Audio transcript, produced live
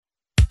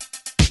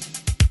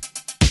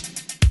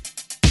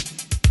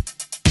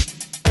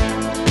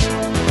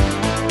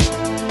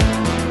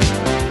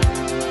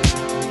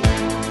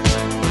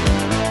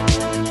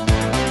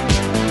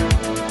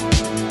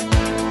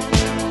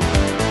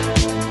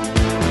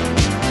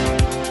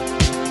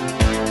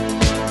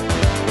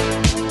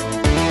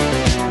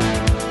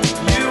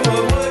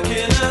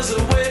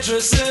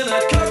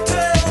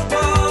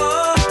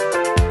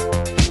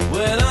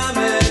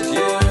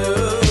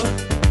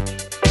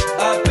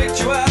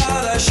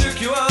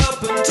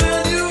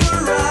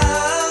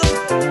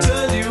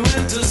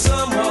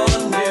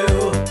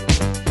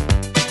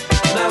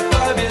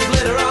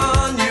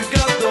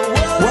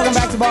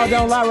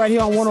Live right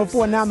here on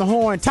 104 Now the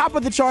Horn. Top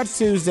of the charts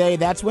Tuesday.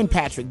 That's when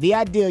Patrick, the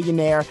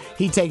Idealionaire,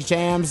 he takes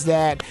jams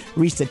that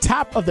reach the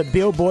top of the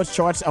Billboard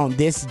charts on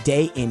this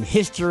day in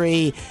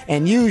history.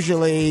 And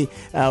usually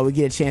we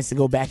get a chance to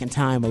go back in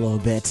time a little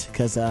bit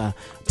because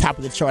top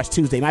of the charts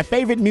Tuesday. My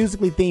favorite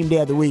musically themed day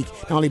of the week.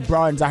 Not only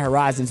broadens our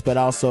horizons, but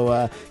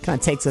also kind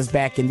of takes us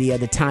back in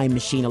the time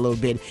machine a little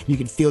bit. You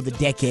can feel the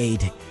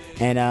decade.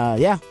 And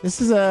this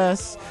is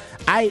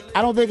I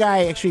don't think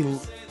I actually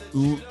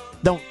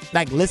don't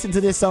listen to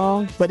this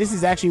song, but this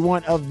is actually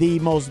one of the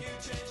most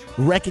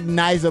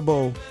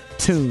recognizable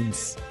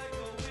tunes.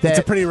 It's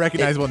a pretty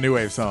recognizable new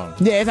wave song.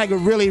 Yeah, it's like a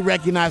really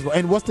recognizable.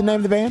 And what's the name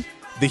of the band?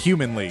 The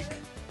Human League.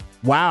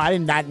 Wow, I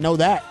did not know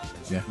that.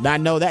 Yeah. Not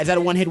know that. Is that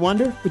a one-hit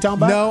wonder we're talking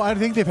about? No, I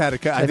think they've had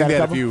they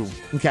had a few.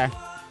 Okay.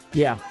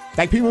 Yeah.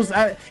 Like people's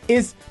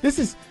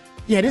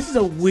this is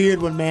a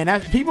weird one, man. I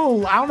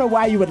don't know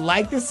why you would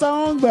like this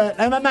song, but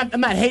I'm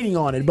not hating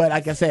on it. But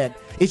like I said,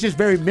 it's just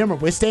very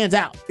memorable. It stands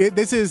out.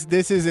 This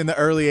is in the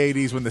early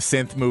 '80s when the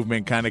synth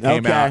movement kind of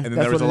came out, and then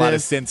there was a lot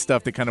of synth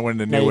stuff that kind of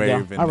went into new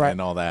wave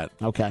and all that.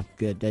 Okay,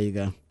 good. There you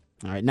go.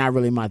 All right, not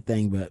really my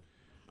thing, but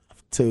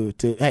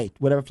hey,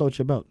 whatever floats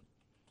your boat.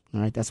 All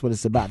right, that's what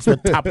it's about. That's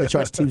what Top of the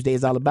Charts Tuesday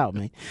is all about,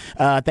 man.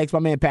 Thanks, my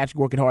man Patrick,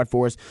 working hard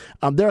for us.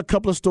 There are a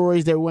couple of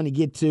stories that we want to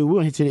get to. We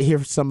want to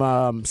hear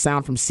some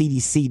sound from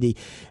CDC, the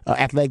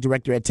athletic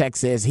director at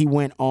Texas. He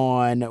went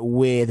on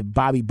with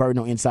Bobby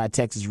Burton on Inside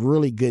Texas.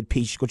 Really good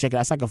piece. Go check it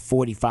out. It's like a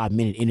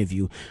 45-minute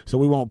interview, so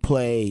we won't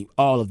play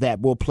all of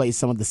that. We'll play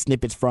some of the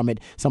snippets from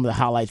it, some of the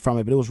highlights from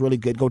it, but it was really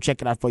good. Go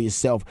check it out for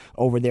yourself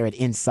over there at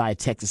Inside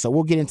Texas. So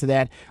we'll get into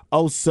that.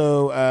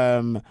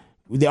 Also,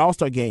 the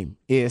All-Star game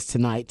is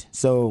tonight,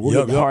 so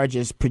we'll get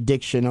Harge's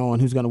prediction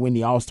on who's going to win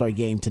the All-Star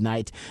game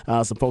tonight.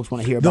 Some folks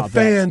want to hear about that. The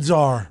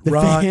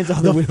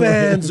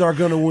fans are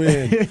going to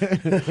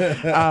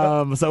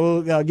win. So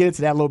we'll get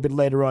into that a little bit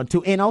later on,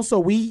 too. And also,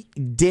 we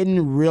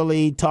didn't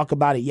really talk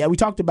about it yet. We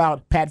talked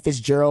about Pat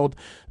Fitzgerald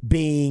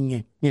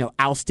being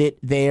ousted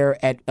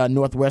there at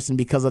Northwestern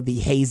because of the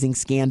hazing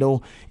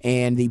scandal,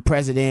 and the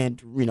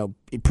president,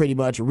 pretty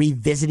much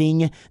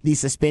revisiting the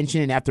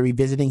suspension. And after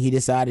revisiting, he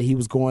decided he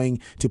was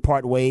going to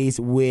part ways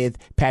with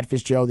Pat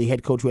Fitzgerald, the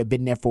head coach who had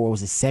been there for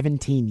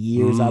 17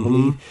 years, I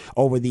believe,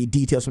 over the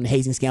details from the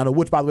hazing scandal,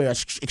 which, by the way, are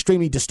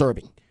extremely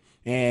disturbing.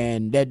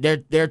 And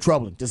they're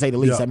troubling, to say the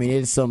least. Yeah. I mean,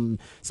 there's some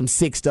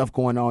sick stuff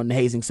going on in the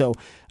hazing. So,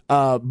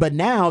 but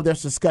now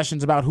there's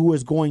discussions about who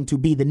is going to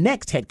be the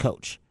next head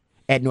coach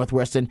at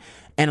Northwestern,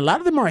 and a lot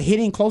of them are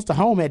hitting close to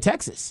home at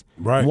Texas.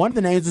 Right. One of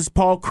the names is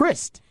Paul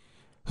Chryst,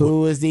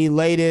 who is the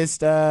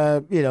latest,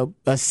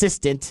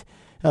 assistant,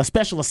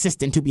 special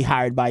assistant to be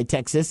hired by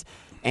Texas,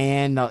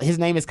 and his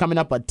name is coming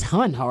up a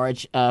ton,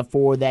 Harge,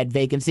 for that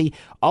vacancy.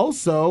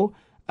 Also,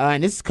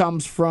 and this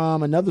comes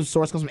from another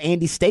source, comes from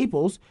Andy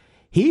Staples.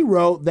 He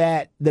wrote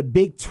that the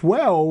Big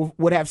 12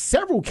 would have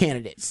several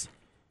candidates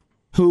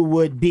who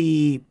would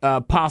be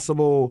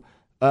possible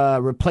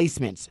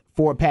replacements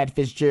for Pat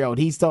Fitzgerald.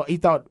 He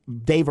thought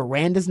Dave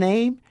Aranda's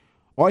name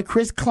or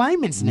Chris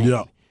Kleiman's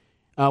name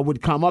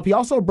would come up. He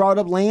also brought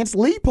up Lance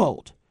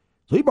Leipold.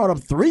 So he brought up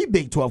 3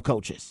 Big 12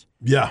 coaches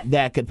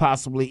that could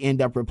possibly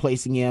end up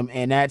replacing him,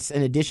 and that's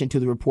in addition to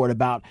the report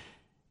about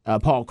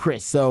Paul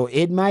Chryst. So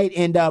it might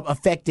end up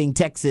affecting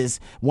Texas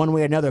one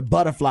way or another,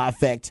 butterfly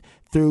effect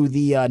through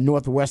the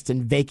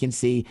Northwestern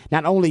vacancy,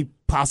 not only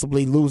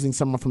possibly losing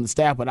someone from the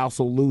staff, but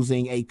also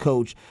losing a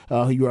coach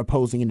who you're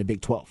opposing in the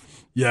Big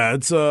 12. Yeah,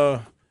 it's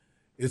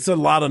a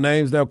lot of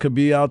names that could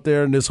be out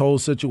there, and this whole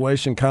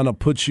situation kind of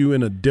puts you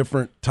in a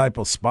different type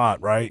of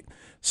spot, right?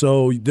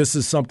 So this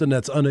is something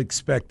that's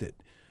unexpected,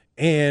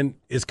 and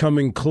it's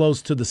coming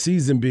close to the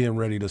season being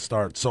ready to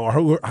start.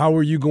 So how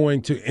are you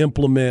going to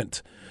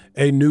implement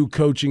a new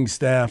coaching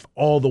staff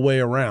all the way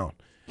around?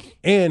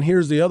 And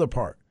here's the other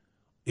part.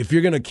 If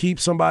you're going to keep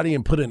somebody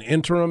and put an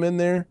interim in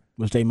there,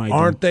 which they might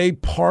aren't they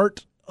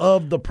part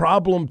of the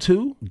problem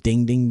too?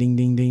 Ding, ding, ding,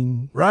 ding,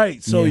 ding.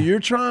 Right. So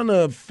you're trying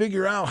to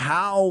figure out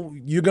how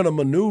you're going to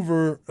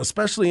maneuver,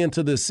 especially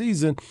into this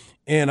season.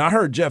 And I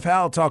heard Jeff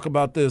Howe talk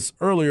about this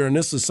earlier, and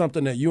this is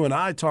something that you and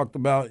I talked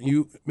about,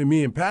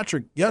 me and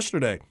Patrick,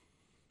 yesterday.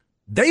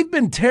 They've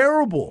been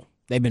terrible.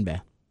 They've been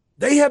bad.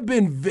 They have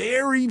been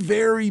very,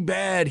 very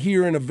bad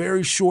here in a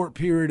very short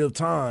period of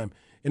time.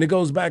 And it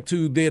goes back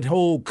to that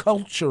whole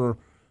culture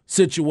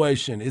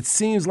situation. It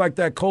seems like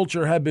that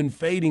culture had been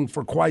fading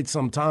for quite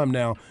some time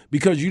now,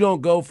 because you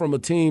don't go from a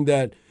team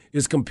that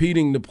is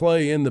competing to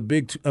play in the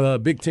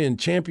Big Ten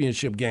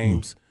championship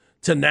games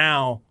to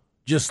now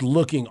just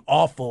looking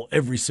awful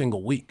every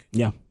single week.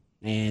 Yeah.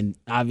 And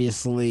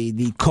obviously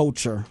the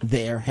culture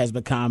there has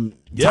become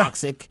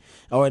toxic,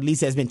 or at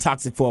least has been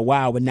toxic for a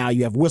while, but now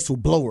you have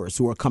whistleblowers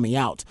who are coming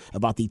out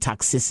about the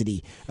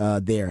toxicity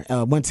there.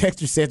 One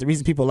texter said the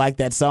reason people like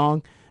that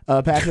song,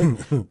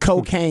 Patrick.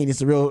 Cocaine is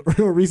the real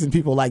reason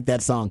people like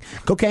that song.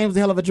 Cocaine was a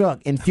hell of a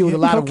drug and fueled a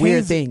lot of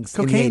weird things.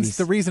 Cocaine's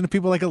the reason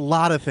people like a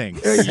lot of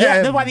things.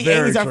 Yeah, that's why the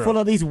 80s are full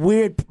of these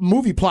weird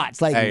movie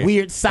plots, like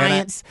Weird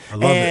Science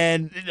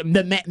and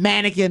the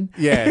Mannequin.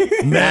 Yeah,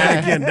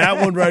 Mannequin. That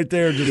one right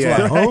there, just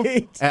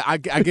like, huh? I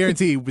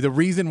guarantee you, the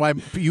reason why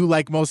you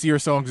like most of your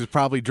songs is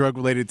probably drug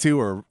related too,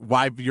 or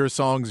why your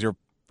songs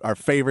are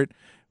favorite.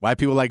 Why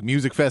people like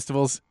music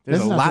festivals. There's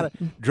a lot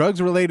of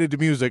drugs related to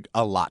music,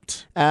 a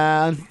lot.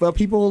 Well,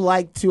 people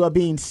like to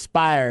be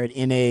inspired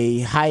in a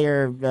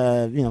higher,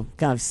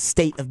 kind of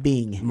state of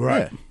being.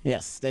 Right.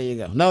 Yes, there you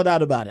go. No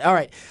doubt about it. All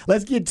right,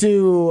 let's get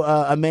to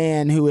a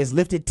man who has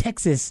lifted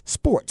Texas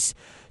sports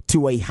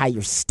to a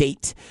higher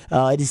state.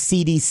 It is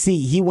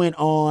CDC. He went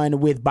on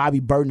with Bobby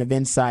Burton of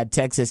Inside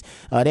Texas.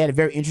 They had a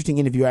very interesting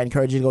interview. I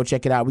encourage you to go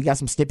check it out. We got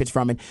some snippets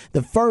from it.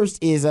 The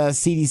first is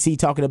CDC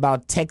talking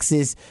about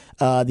Texas,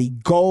 the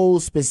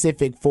goals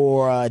specific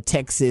for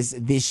Texas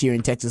this year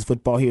in Texas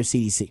football. Here's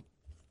CDC.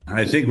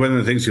 I think one of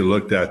the things you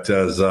looked at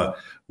is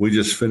we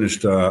just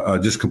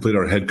completed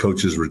our head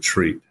coaches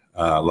retreat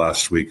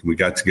last week. We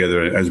got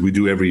together, as we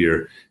do every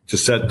year,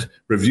 to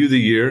review the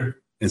year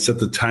and set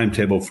the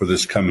timetable for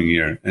this coming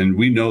year. And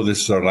we know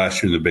this is our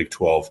last year in the Big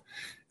 12,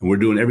 and we're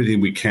doing everything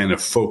we can to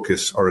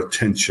focus our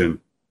attention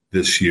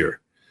this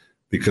year,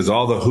 because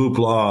all the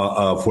hoopla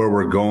of where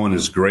we're going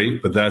is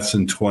great, but that's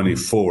in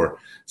 24.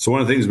 So one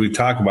of the things we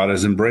talk about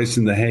is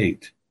embracing the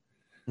hate.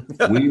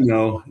 We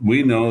know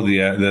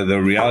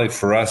the reality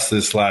for us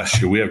this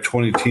last year. We have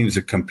 20 teams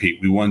that compete.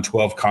 We won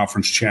 12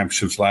 conference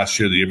championships last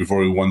year. The year before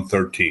we won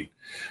 13.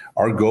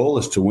 Our goal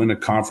is to win a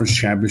conference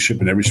championship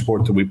in every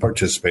sport that we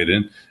participate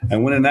in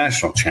and win a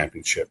national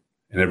championship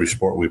in every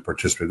sport we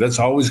participate in. That's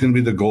always going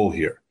to be the goal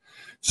here.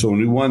 So when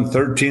we won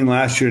 13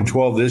 last year and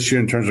 12 this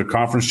year in terms of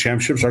conference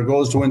championships, our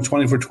goal is to win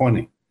 20 for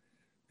 20.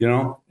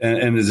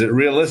 And is it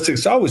realistic?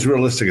 It's always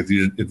realistic at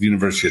the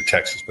University of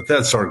Texas, but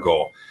that's our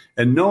goal.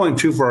 And knowing,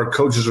 too, for our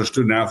coaches or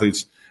student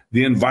athletes,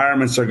 the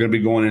environments they're going to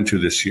be going into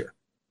this year.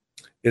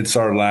 It's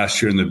our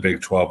last year in the Big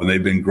 12, and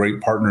they've been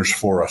great partners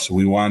for us.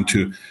 We want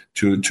to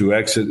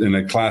exit in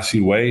a classy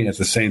way, at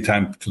the same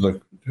time to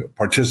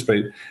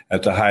participate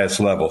at the highest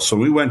level. So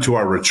we went to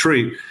our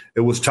retreat.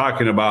 It was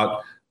talking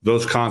about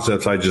those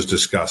concepts I just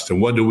discussed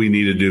and what do we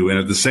need to do. And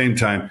at the same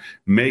time,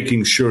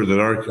 making sure that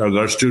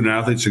our student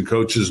athletes and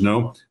coaches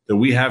know that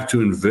we have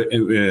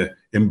to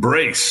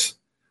embrace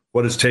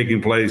what is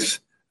taking place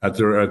at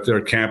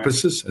their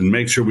campuses and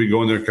make sure we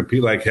go in there and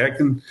compete like heck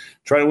and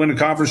try to win a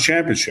conference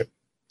championship.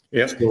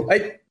 Yes.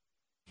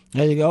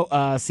 There you go.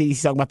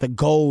 CDC talking about the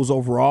goals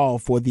overall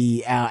for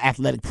the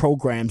athletic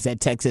programs at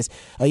Texas.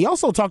 He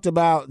also talked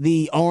about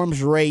the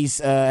arms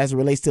race as it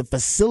relates to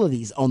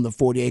facilities on the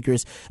 40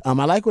 acres. I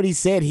like what he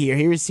said here.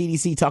 Here is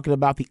CDC talking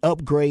about the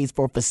upgrades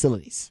for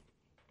facilities.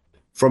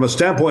 From a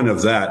standpoint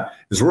of that,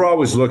 is we're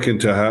always looking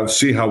to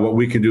see what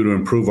we can do to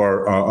improve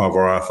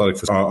our athletic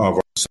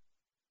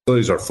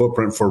facilities, our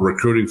footprint for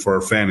recruiting, for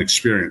our fan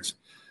experience.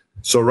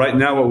 So right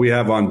now what we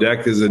have on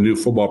deck is a new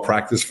football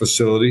practice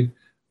facility,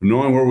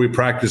 knowing where we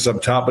practice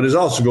up top. But it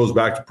also goes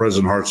back to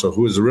President Hartzell,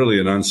 who is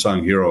really an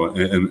unsung hero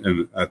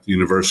at the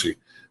university.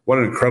 What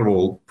an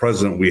incredible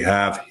president we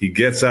have. He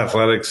gets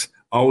athletics,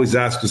 always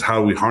asks us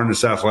how we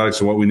harness athletics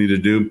and what we need to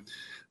do.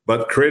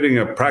 But creating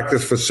a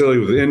practice facility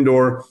with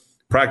indoor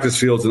practice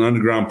fields and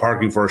underground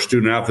parking for our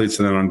student athletes,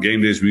 and then on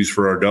game days we use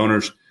for our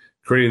donors,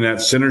 creating that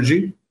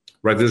synergy,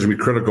 right, there's going to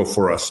be critical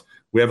for us.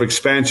 We have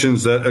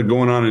expansions that are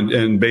going on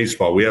in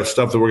baseball. We have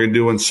stuff that we're going to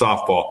do in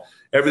softball.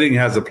 Everything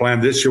has a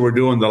plan. This year we're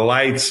doing the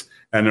lights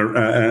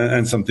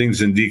and some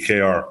things in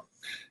DKR.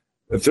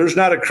 If there's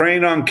not a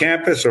crane on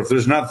campus, or if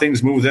there's not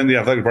things moved within the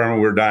athletic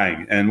department, we're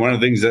dying. And one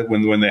of the things that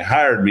when they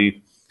hired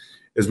me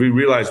is we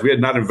realized we had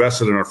not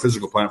invested in our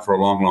physical plant for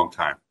a long, long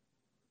time.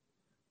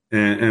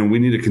 And we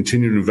need to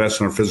continue to invest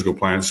in our physical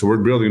plant. So we're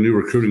building a new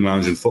recruiting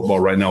lounge in football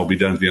right now. Will be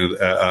done at the end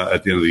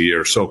of the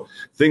year. So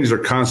things are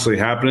constantly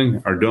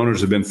happening. Our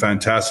donors have been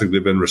fantastic.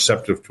 They've been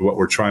receptive to what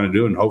we're trying to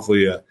do, and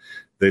hopefully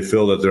they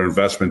feel that their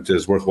investment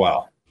is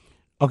worthwhile.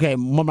 Okay,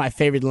 one of my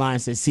favorite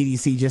lines that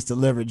CDC just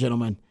delivered,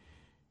 gentlemen.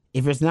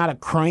 If it's not a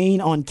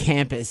crane on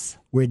campus,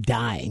 we're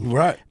dying.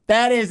 Right.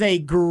 That is a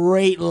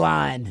great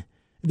line.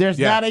 There's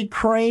not a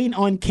crane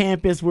on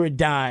campus, we're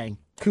dying.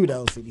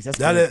 Kudos, CDC.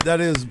 That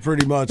is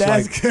pretty much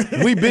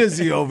we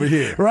busy over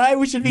here. Right?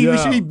 We should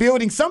be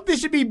building. Something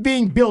should be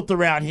being built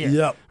around here.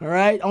 Yep. All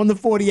right? On the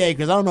 40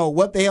 acres. I don't know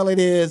what the hell it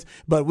is,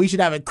 but we should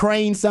have a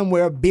crane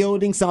somewhere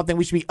building something.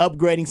 We should be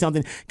upgrading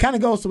something. Kind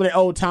of goes to the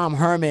old Tom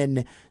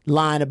Herman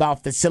line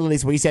about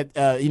facilities where he said,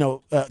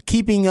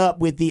 keeping up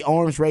with the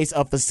arms race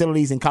of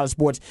facilities in college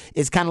sports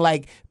is kind of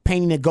like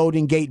painting the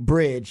Golden Gate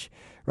Bridge.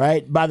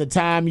 Right? By the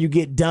time you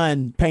get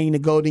done painting the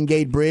Golden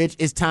Gate Bridge,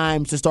 it's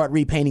time to start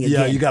repainting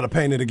again. Yeah, you got to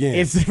paint it again.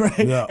 It's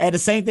right. Yeah. And the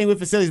same thing with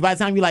facilities. By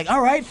the time you're like,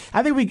 all right,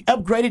 I think we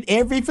upgraded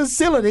every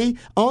facility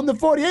on the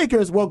 40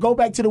 acres. Well, go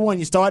back to the one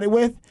you started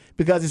with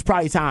because it's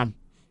probably time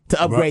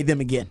to upgrade them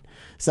again.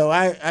 So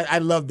I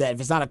love that. If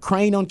it's not a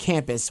crane on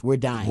campus, we're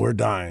dying. We're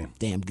dying.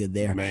 Damn good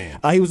there. Man.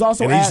 He was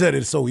also And he said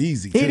it so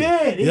easy, too. He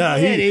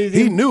did.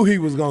 He knew he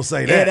was going to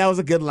say that. Yeah, that was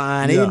a good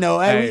line. Yeah. You know,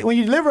 when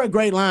you deliver a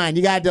great line,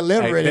 you got to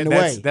deliver it in a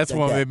way. That's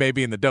one that may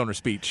be in the donor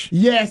speech.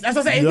 Yes, that's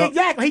what I'm saying. Yep.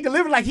 Exactly. He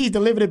delivered like he's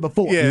delivered it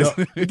before. Yes.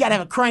 You got to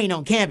have a crane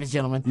on campus,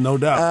 gentlemen. No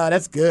doubt.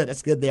 That's good.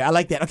 That's good there. I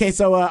like that. Okay,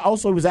 so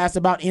also he was asked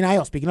about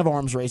NIL. Speaking of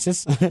arms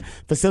races,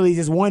 facilities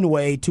is one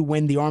way to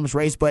win the arms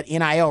race, but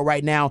NIL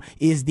right now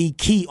is the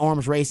key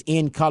arms race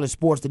in college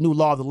sports, the new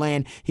law of the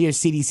land. Here's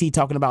CDC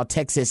talking about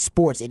Texas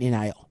sports and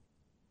NIL.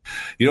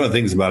 You know the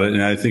things about it,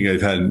 and I think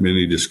I've had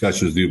many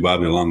discussions with you,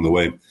 Bobby, along the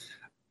way.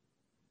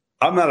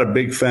 I'm not a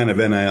big fan of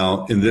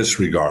NIL in this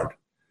regard.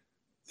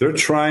 They're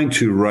trying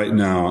to right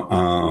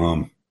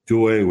now do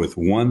away with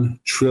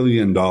 $1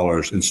 trillion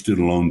in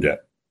student loan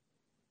debt.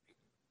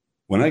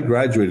 When I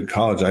graduated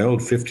college, I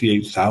owed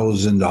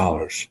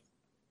 $58,000.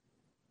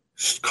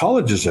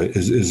 College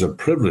is a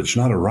privilege,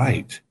 not a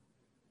right.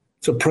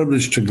 It's a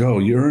privilege to go.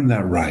 You earn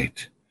that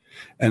right.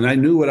 And I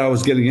knew what I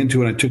was getting into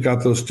when I took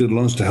out those student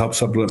loans to help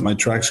supplement my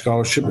track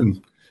scholarship. And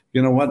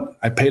you know what?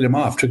 I paid them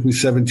off. It took me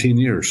 17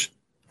 years.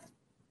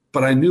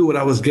 But I knew what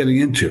I was getting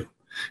into.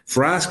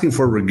 For asking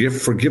for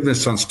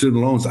forgiveness on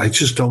student loans, I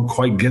just don't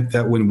quite get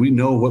that when we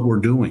know what we're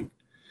doing.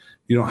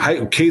 You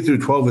know, K through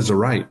 12 is a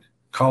right.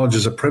 College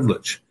is a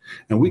privilege.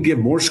 And we give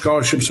more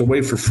scholarships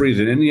away for free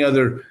than any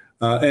other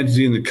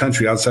entity in the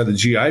country outside the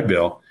GI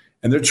Bill.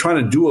 And they're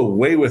trying to do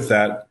away with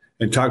that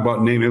and talk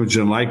about name, image,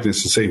 and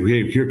likeness and say,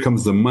 hey, here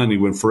comes the money,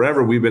 when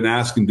forever we've been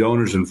asking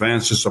donors and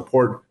fans to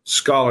support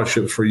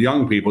scholarships for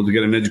young people to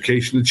get an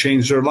education to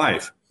change their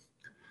life.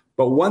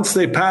 But once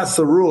they passed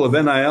the rule of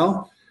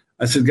NIL,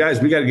 I said, guys,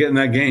 we got to get in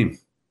that game.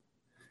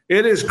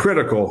 It is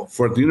critical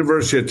for the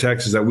University of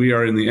Texas that we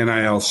are in the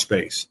NIL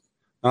space,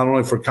 not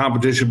only for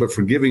competition, but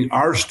for giving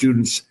our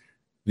students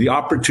the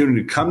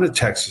opportunity to come to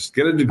Texas,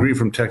 get a degree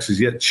from Texas,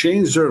 yet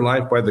change their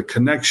life by the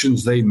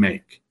connections they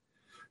make.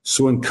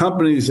 So when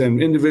companies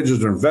and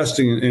individuals are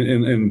investing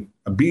in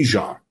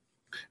Bijan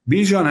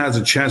has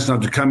a chance now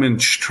to come in,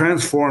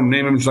 transform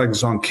name, image,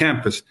 likeness on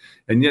campus,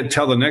 and yet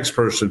tell the next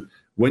person,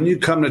 when you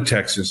come to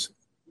Texas,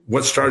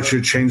 what starts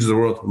your change the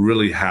world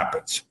really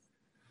happens.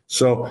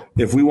 So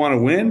if we want to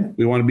win,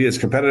 we want to be as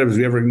competitive as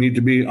we ever need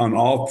to be on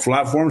all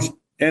platforms,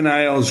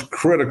 NIL is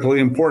critically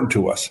important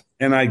to us.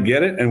 And I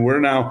get it. And we're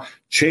now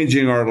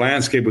changing our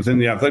landscape within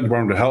the athletic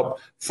department to help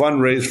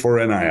fundraise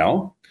for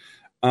NIL.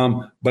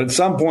 But at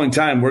some point in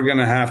time, we're going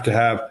to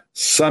have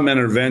some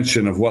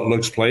intervention of what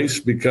looks place,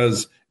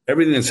 because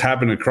everything that's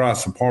happened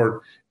across the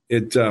part,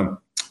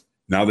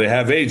 now they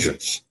have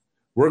agents.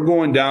 We're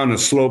going down a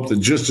slope that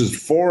just is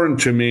foreign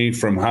to me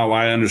from how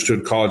I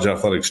understood college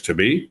athletics to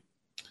be.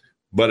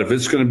 But if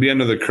it's going to be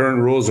under the current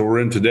rules that we're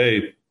in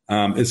today,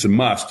 it's a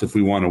must if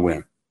we want to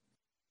win.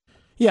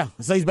 Yeah,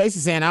 so he's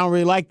basically saying I don't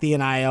really like the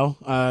NIL,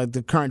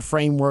 the current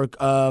framework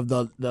of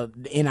the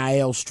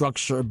NIL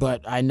structure,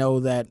 but I know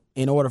that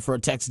in order for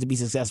Texas to be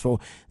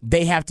successful,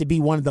 they have to be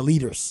one of the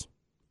leaders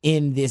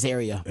in this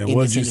area. And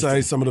what did you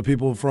say? Some of the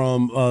people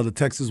from the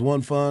Texas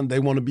One Fund, they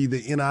want to be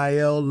the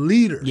NIL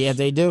leaders. Yeah,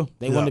 they do.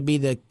 They want to be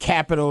the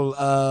capital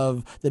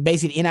of the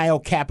basic NIL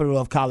capital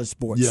of college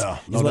sports. Yeah,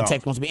 is what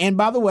Texas wants to be. And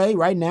by the way,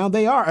 right now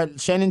they are.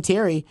 Shannon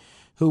Terry,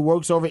 who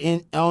works over in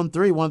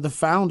On3, one of the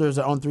founders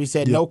of On3,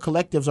 said no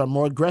collectives are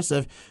more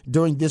aggressive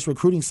during this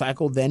recruiting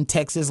cycle than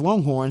Texas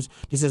Longhorns.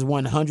 This is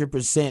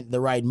 100% the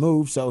right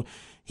move. So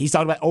he's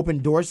talking about Open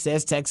Door,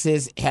 says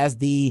Texas has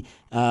the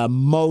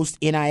most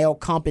NIL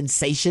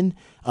compensation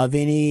of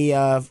any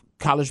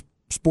college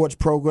sports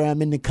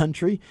program in the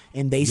country,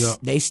 and they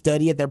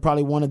study it. They're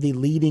probably one of the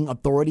leading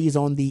authorities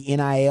on the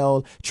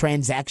NIL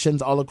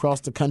transactions all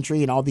across the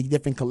country and all the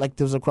different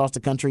collectives across the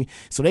country.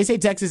 So they say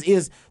Texas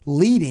is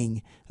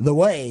leading the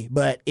way,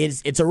 but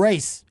it's a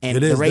race, and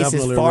the race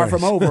is far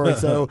from over.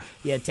 So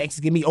yeah,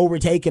 Texas can be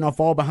overtaken or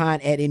fall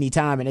behind at any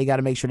time, and they got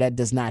to make sure that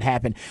does not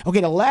happen.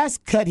 Okay, the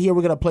last cut here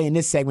we're going to play in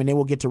this segment, then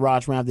we'll get to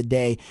Rod's Round of the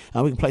Day.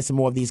 We can play some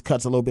more of these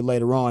cuts a little bit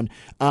later on.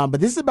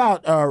 But this is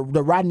about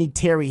the Rodney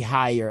Terry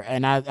hire,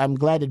 and I'm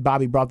glad that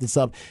Bobby brought this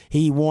up.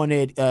 He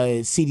wanted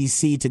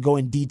CDC to go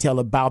in detail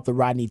about the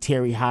Rodney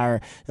Terry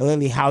hire,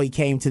 literally how he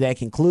came to that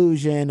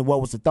conclusion, what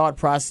was the thought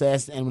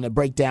process, and when the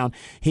breakdown.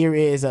 Here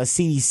is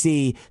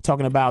CDC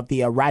talking about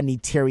the Rodney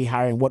Terry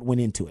hire and what went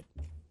into it.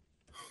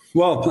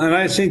 Well, and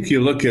I think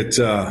you look at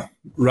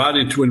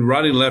Rodney, when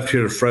Rodney left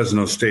here at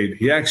Fresno State,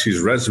 he actually,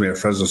 his resume at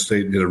Fresno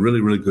State did a really,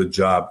 really good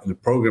job in a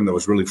program that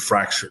was really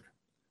fractured.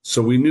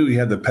 So we knew he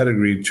had the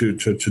pedigree to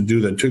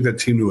do that, took that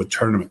team to a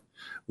tournament,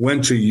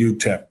 went to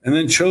UTEP, and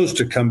then chose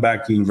to come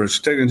back to the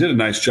University and did a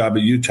nice job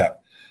at UTEP.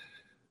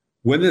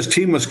 When this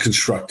team was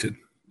constructed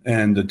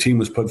and the team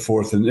was put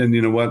forth, and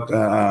you know what,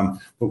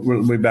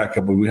 let me back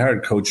up. When we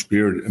hired Coach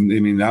Beard, I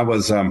mean, that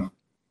was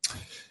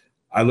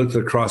I looked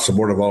across the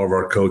board of all of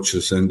our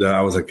coaches, and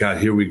I was like, God,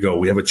 here we go.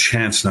 We have a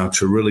chance now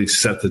to really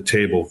set the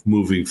table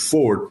moving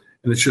forward,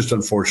 and it's just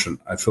unfortunate.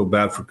 I feel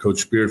bad for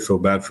Coach Beard, feel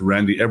bad for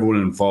Randy, everyone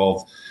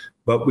involved,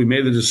 but we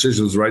made the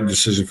decision. It was the right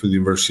decision for the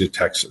University of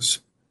Texas.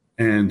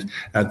 And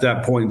at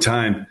that point in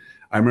time,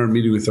 I remember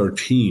meeting with our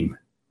team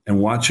and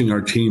watching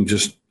our team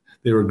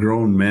they were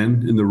grown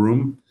men in the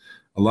room.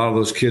 A lot of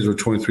those kids were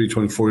 23,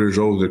 24 years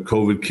old. The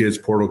COVID kids,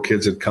 portal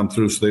kids had come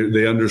through, so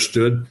they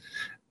understood.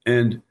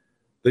 And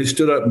they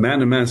stood up man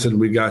to man and said,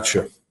 we got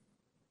you.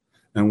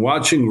 And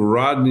watching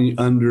Rodney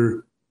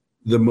under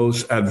the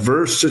most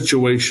adverse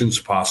situations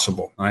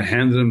possible, I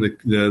handed him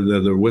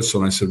the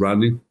whistle and I said,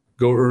 Rodney,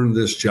 go earn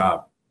this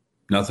job.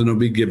 Nothing will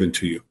be given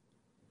to you.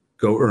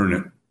 Go earn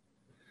it.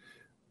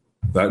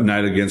 That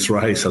night against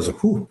Rice, I was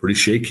like, ooh, pretty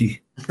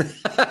shaky.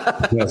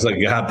 I was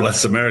like, God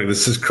bless America.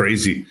 This is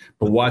crazy.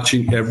 But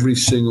watching every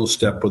single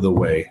step of the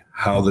way,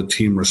 how the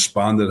team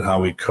responded,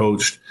 how he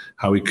coached,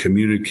 how he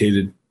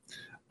communicated,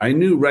 I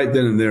knew right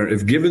then and there,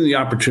 if given the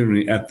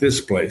opportunity at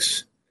this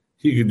place,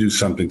 he could do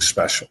something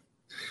special.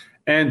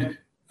 And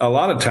a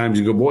lot of times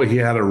you go, boy, he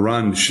had a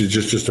run. She's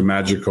just a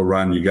magical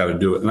run. You got to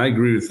do it. And I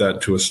agree with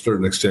that to a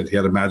certain extent. He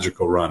had a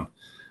magical run.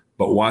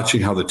 But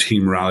watching how the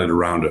team rallied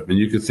around him, and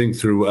you could think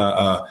through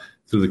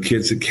the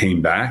kids that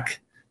came back,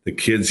 the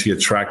kids he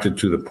attracted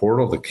to the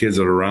portal, the kids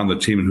that are around the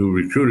team and who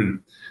recruited,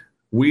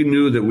 we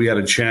knew that we had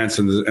a chance,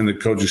 and the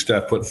coaching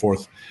staff put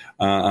forth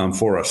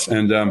for us.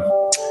 And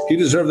he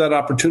deserved that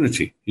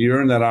opportunity. He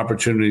earned that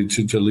opportunity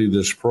to lead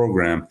this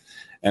program.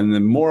 And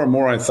the more and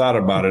more I thought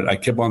about it, I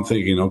kept on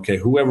thinking, okay,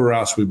 whoever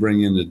else we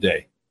bring in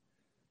today,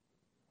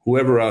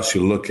 whoever else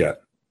you look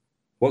at,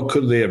 what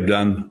could they have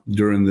done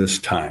during this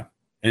time?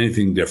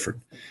 Anything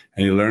different?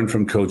 And he learned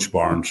from Coach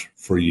Barnes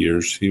for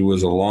years. He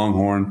was a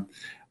Longhorn.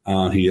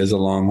 He is a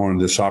Longhorn.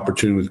 This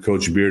opportunity with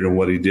Coach Beard and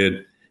what he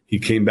did, he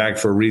came back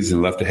for a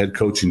reason, left a head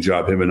coaching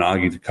job, him and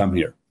Augie, to come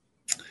here.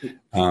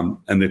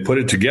 And they put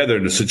it together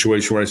in a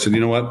situation where I said, you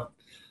know what?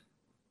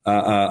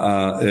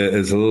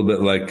 It's a little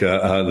bit like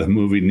the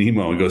movie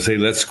Nemo. He goes, hey,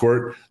 let's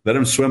squirt. Let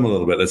him swim a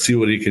little bit. Let's see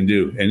what he can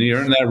do. And he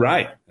earned that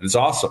right. It's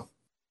awesome.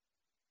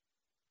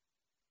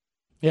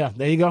 Yeah,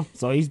 there you go.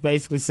 So he's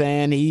basically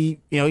saying he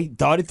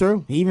thought it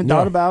through. He even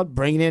thought about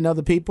bringing in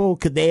other people.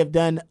 Could they have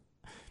done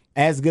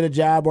as good a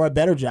job or a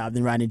better job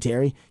than Rodney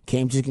Terry?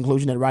 Came to the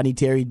conclusion that Rodney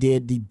Terry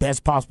did the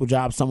best possible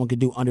job someone could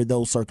do under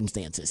those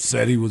circumstances.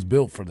 Said he was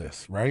built for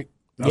this, right?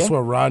 That's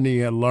what Rodney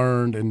had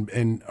learned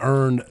and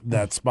earned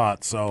that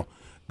spot. So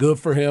good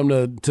for him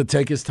to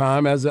take his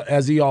time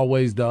as he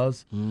always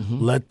does. Mm-hmm.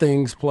 Let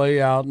things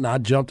play out,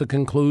 not jump to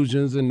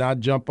conclusions and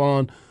not jump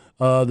on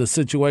the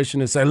situation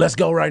and say, let's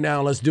go right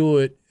now, let's do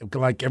it.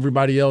 Like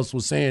everybody else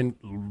was saying,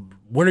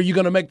 when are you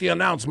going to make the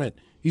announcement?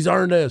 He's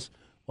earned this.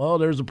 Well,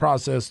 there's a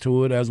process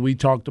to it, as we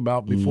talked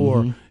about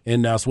before,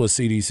 and that's what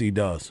CDC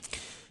does.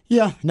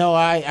 Yeah, no,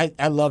 I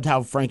loved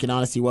how frank and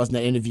honest he was in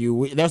that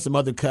interview. There's some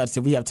other cuts.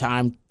 If we have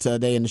time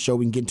today in the show,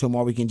 we can get into them,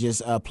 or we can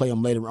just play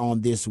them later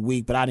on this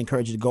week. But I'd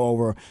encourage you to go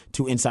over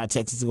to Inside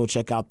Texas to go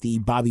check out the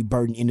Bobby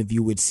Burton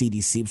interview with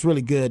CDC. It's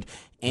really good.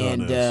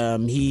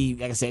 And he,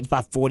 like I said, it's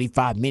about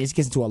 45 minutes. He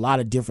gets into a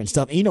lot of different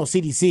stuff. And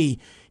CDC,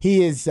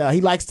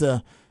 he likes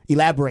to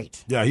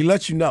elaborate. Yeah, he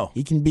lets you know.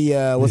 He can be,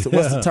 what's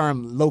the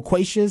term,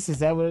 loquacious? Is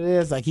that what it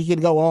is? Like, he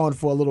can go on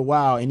for a little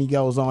while, and he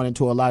goes on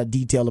into a lot of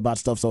detail about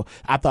stuff. So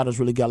I thought it was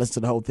really good. I listened to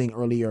the whole thing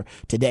earlier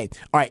today.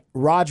 All right,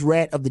 Raj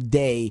Rant of the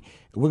Day.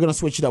 We're going to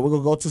switch it up. We're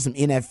going to go to some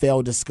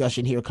NFL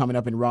discussion here coming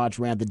up in Raj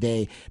Rant of the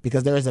Day,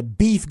 because there is a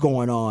beef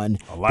going on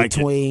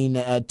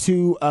between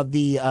two of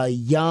the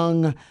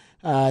young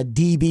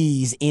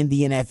DBs in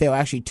the NFL,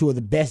 actually two of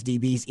the best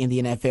DBs in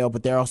the NFL,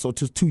 but they're also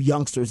two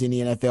youngsters in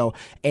the NFL.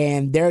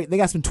 And they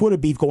got some Twitter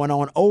beef going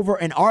on over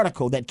an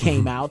article that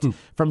came out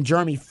from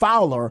Jeremy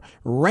Fowler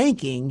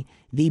ranking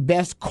the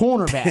best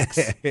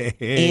cornerbacks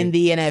in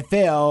the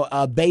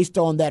NFL based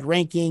on that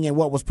ranking and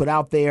what was put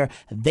out there.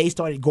 They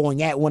started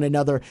going at one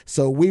another.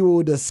 So we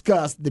will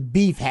discuss the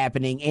beef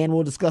happening, and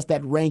we'll discuss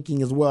that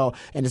ranking as well,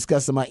 and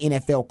discuss some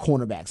NFL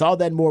cornerbacks. All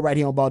that and more right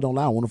here on Ball Don't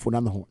Lie. 104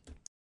 down the horn.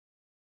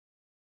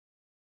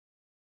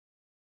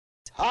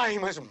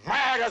 I'm as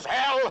mad as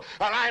hell,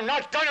 and I'm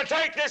not going to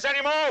take this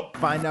anymore!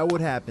 Find out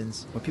what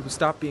happens when people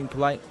stop being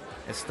polite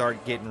and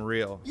start getting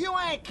real. You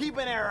ain't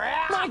keeping it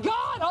real! My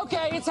God!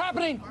 Okay, it's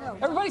happening!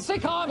 Everybody stay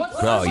calm!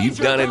 Oh, you've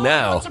done it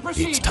now.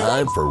 It's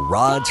time for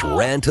Rod's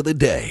Rant of the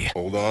Day.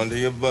 Hold on to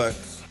your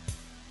butts.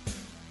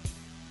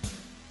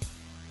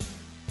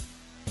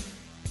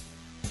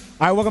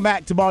 All right, welcome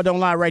back to Ball Don't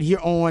Lie right here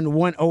on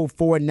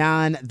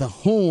 104.9 The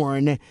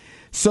Horn.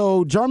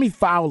 So Jeremy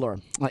Fowler,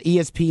 an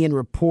ESPN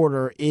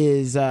reporter,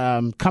 is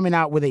coming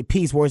out with a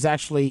piece where he's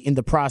actually in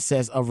the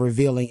process of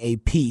revealing a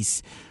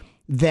piece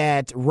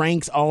that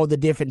ranks all the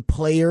different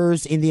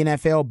players in the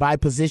NFL by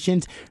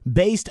positions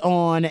based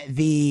on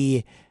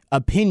the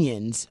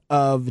opinions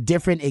of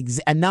different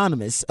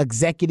anonymous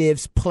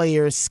executives,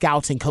 players,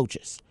 scouts, and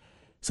coaches.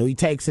 So he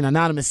takes an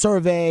anonymous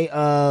survey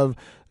of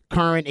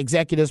current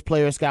executives,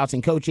 players, scouts,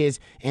 and coaches,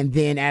 and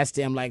then asked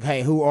them, like,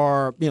 hey, who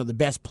are the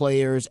best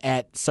players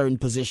at certain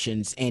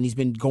positions? And he's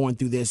been going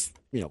through this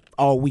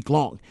all week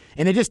long.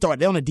 And they just started.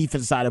 They're on the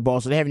defensive side of the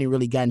ball, so they haven't even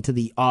really gotten to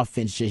the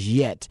offense just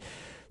yet.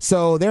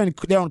 So they're on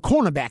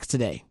cornerbacks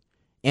today,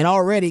 and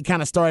already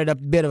kind of started up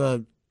a bit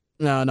of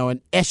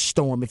an ish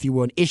storm, if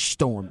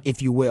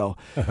you will,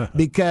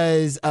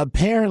 because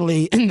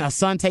apparently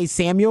Asante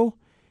Samuel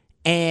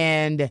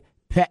and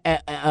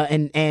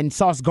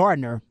Sauce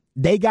Gardner,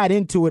 they got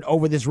into it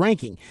over this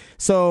ranking.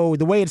 So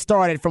the way it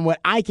started, from what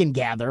I can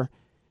gather,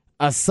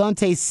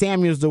 Asante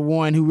Samuel's the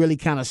one who really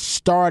kind of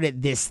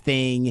started this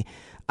thing,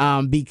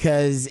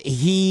 because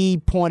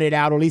he pointed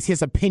out, or at least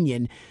his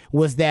opinion,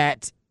 was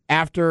that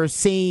after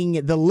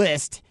seeing the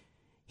list,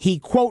 he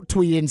quote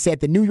tweeted and said,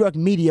 "The New York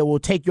media will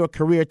take your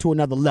career to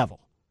another level."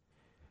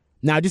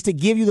 Now, just to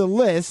give you the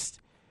list,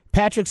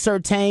 Patrick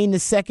Surtain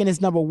II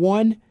is number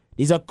 1.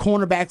 These are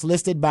cornerbacks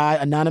listed by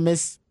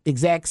anonymous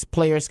execs,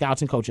 players,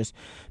 scouts, and coaches.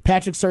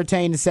 Patrick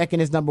Surtain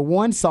II is number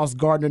 1. Sauce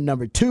Gardner,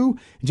 number 2.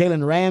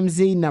 Jalen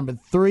Ramsey, number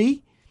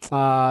 3.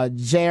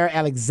 Jair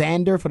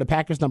Alexander for the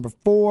Packers, number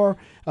 4.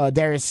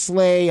 Darius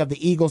Slay of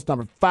the Eagles,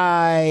 number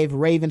 5.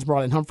 Ravens,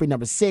 Marlon Humphrey,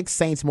 number 6.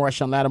 Saints,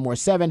 Marshawn Lattimore,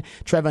 7.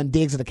 Trevon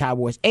Diggs of the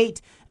Cowboys, 8.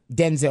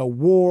 Denzel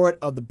Ward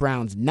of the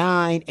Browns,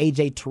 9.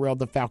 A.J. Terrell of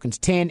the Falcons,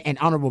 10. And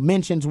honorable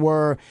mentions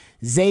were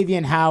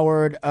Xavier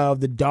Howard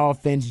of the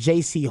Dolphins,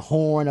 J.C.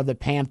 Horn of the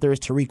Panthers,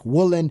 Tariq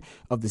Woolen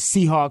of the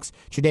Seahawks,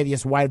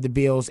 Tre'Davious White of the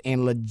Bills,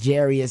 and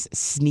L'Jarius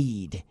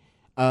Sneed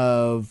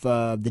of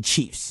the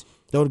Chiefs.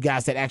 Those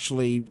guys that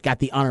actually got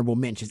the honorable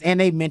mentions. And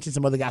they mentioned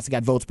some other guys that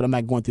got votes, but I'm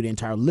not going through the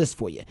entire list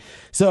for you.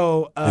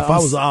 So if I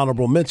was an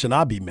honorable mention,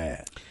 I'd be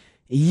mad.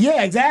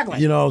 Yeah, exactly.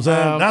 You know what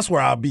I'm saying? That's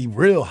where I'll be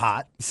real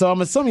hot. So I'm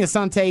assuming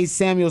Asante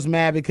Samuel's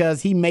mad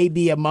because he may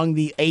be among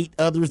the 8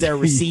 others that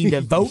received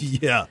a vote.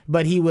 Yeah.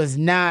 But he was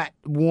not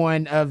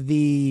one of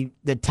the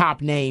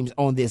top names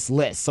on this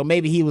list. So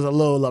maybe he was a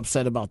little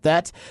upset about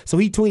that. So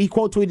he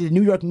quote tweeted, "The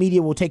New York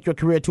media will take your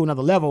career to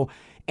another level."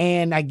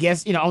 And I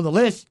guess, on the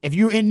list, if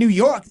you're in New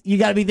York, you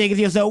got to be thinking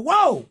to yourself,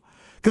 whoa.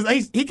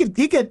 Because he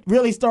could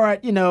really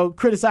start,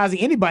 criticizing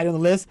anybody on the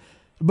list.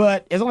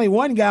 But there's only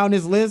one guy on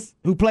this list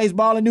who plays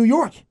ball in New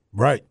York.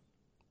 Right.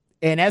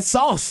 And that's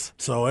Sauce.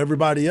 So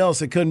everybody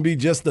else, it couldn't be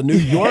just the New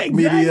York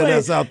media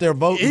that's out there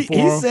voting for him.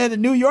 He said the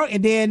New York,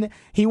 and then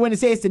he went and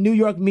said it's the New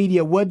York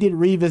media. What did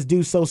Revis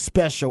do so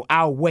special?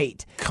 I'll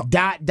wait. ...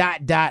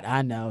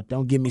 I know.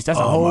 Don't give me. That's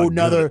a whole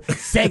nother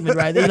segment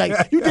right there.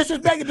 Like, you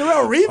disrespected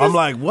Darrelle Revis? I'm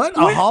like, what?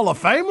 A Hall of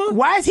Famer?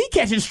 Why is he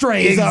catching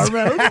strays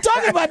already? What are you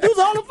talking about? Dude's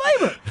a Hall of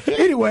Famer.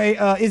 Anyway,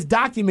 it's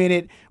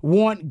documented.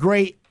 One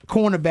great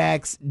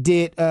cornerbacks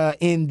did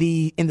in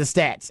the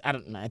stats.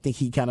 I think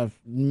he kind of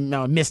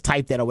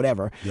mistyped that or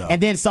whatever. Yeah.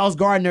 And then Sauce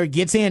Gardner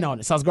gets in on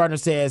it. Sauce Gardner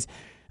says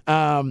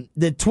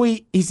the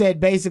tweet. He said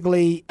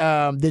basically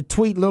the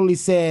tweet literally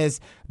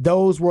says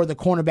those were the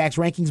cornerbacks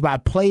rankings by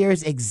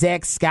players,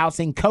 execs, scouts,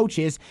 and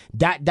coaches. ...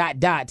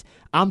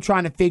 I'm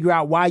trying to figure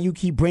out why you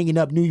keep bringing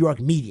up New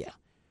York media.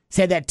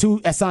 Said that to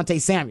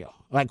Asante Samuel.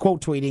 Like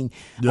quote tweeting.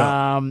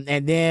 Yeah.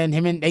 And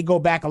then they go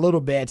back a little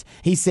bit.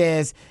 He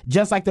says,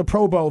 just like the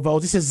Pro Bowl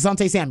votes, this is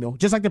Asante Samuel,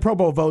 just like the Pro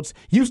Bowl votes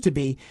used to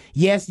be,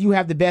 yes, you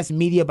have the best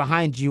media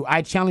behind you.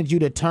 I challenge you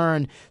to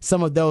turn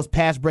some of those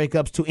pass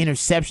breakups to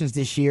interceptions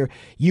this year.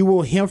 You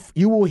will hear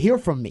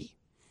from me.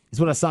 Is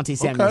what Asante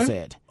Samuel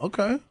said.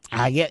 Okay.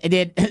 I get. And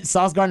then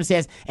Sauce Gardner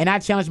says, and I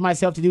challenge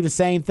myself to do the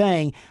same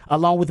thing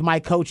along with my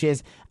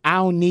coaches. I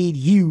don't need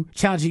you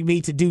challenging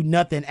me to do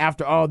nothing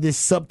after all this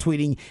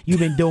subtweeting you've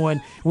been doing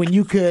when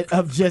you could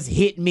have just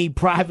hit me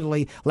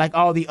privately like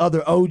all the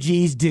other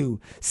OGs do.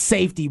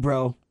 Safety,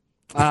 bro.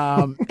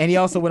 And he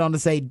also went on to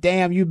say,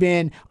 damn, you've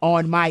been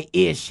on my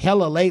ish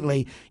hella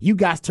lately. You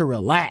got to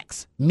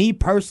relax. Me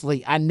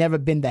personally, I never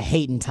been the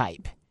hating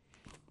type.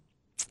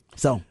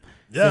 So.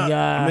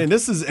 Yeah, I mean,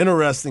 this is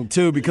interesting,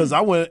 too, because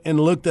I went and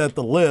looked at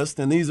the list,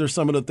 and these are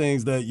some of the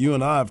things that you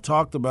and I have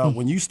talked about.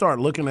 When you start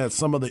looking at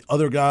some of the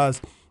other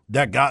guys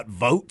that got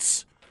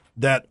votes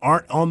that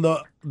aren't on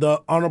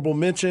the honorable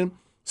mention,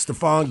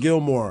 Stephon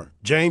Gilmore,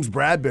 James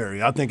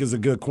Bradbury, I think is a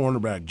good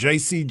cornerback.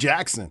 J.C.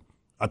 Jackson,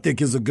 I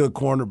think is a good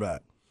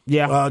cornerback.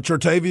 Yeah.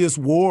 Travarius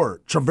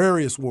Ward,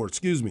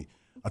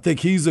 I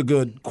think he's a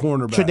good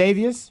cornerback.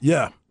 Tre'Davious?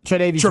 Yeah.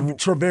 Travarius from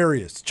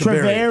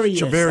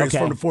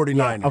the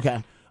 49ers.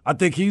 Okay. I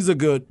think he's a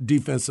good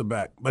defensive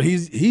back, but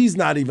he's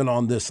not even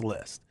on this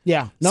list.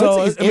 Yeah.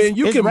 No, so,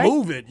 you can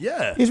move it,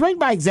 yeah. He's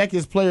ranked by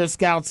executives, players,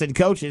 scouts, and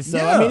coaches. So,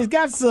 I mean, it's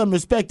got some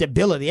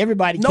respectability.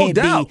 Everybody can't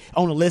be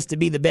on the list to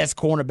be the best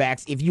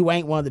cornerbacks. If you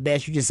ain't one of the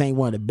best, you just ain't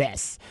one of the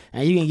best.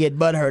 And you can get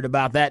butthurt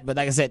about that, but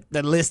like I said,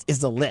 the list is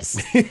the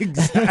list.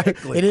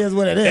 Exactly. It is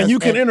what it is. And you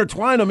can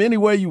intertwine them any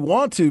way you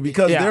want to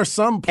because there's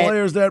some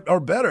players that are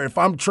better. If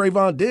I'm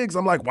Trevon Diggs,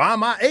 I'm like, why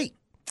am I 8?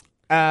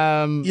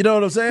 You know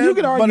what I'm saying? You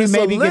could argue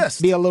maybe could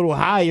be a little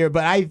higher,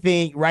 but I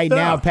think right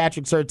now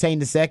Patrick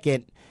Surtain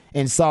II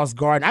and Sauce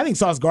Gardner. I think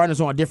Sauce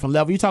Gardner's on a different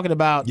level. You're talking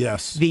about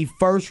the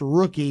first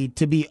rookie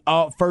to be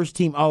first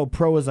team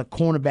All-Pro as a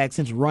cornerback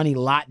since Ronnie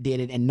Lott did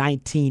it in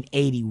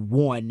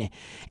 1981.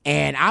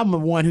 And I'm the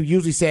one who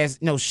usually says,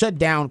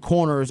 shutdown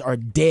corners are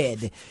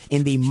dead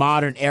in the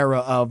modern era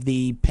of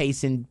the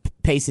pace and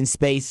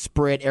space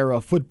spread era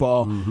of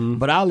football. Mm-hmm.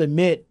 But I'll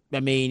admit,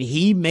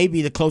 he may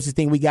be the closest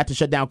thing we got to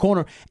shut down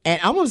corner.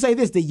 And I'm going to say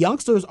this, the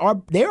youngsters are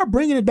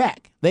bringing it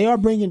back. They are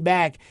bringing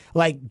back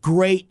like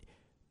great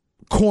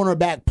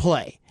cornerback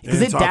play. And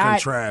it talking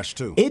died, trash,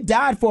 too. It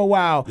died for a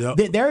while.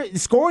 Yep. Their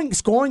scoring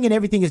and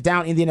everything is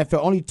down in the NFL.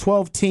 Only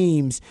 12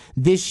 teams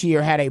this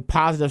year had a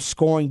positive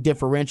scoring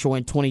differential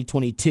in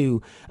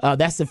 2022.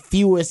 That's the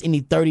fewest in the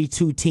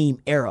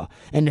 32-team era,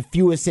 and the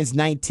fewest since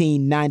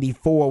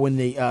 1994 when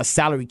the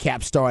salary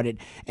cap started,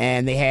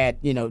 and they had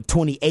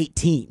 28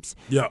 teams.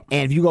 Yeah.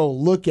 And if you go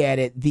look at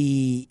it,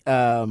 the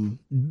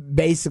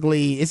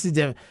basically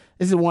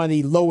this is one of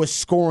the lowest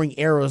scoring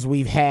eras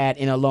we've had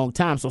in a long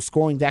time. So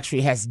scoring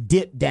actually has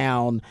dipped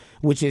down,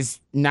 which is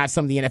not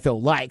something the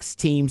NFL likes.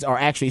 Teams are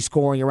actually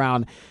scoring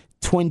around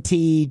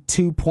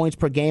 22 points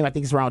per game. I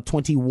think it's around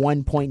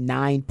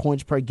 21.9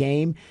 points per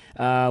game,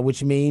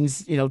 which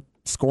means,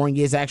 scoring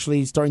is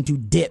actually starting to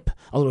dip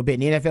a little bit.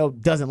 And the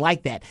NFL doesn't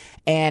like that.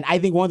 And I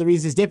think one of the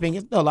reasons it's dipping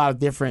is a lot of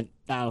different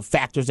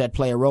factors that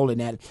play a role in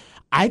that.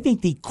 I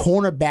think the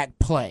cornerback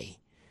play,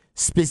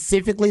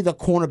 specifically the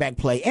cornerback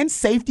play and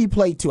safety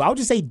play too. I would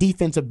just say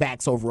defensive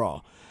backs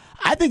overall.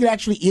 I think it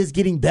actually is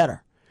getting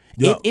better.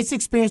 Yeah. It's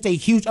experienced a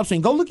huge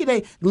upswing. Go look at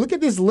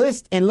this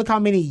list and look how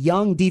many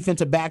young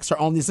defensive backs are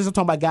on this. This is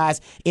talking about guys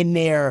in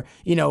their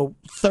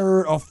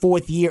third or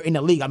fourth year in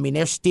the league. I mean,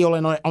 they're still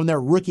on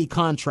their rookie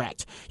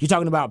contract. You're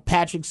talking about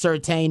Patrick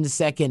Surtain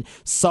II,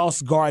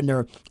 Sauce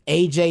Gardner,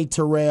 A.J.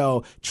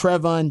 Terrell,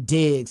 Trevon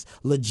Diggs,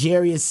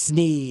 L'Jarius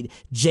Sneed,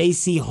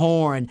 J.C.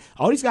 Horn.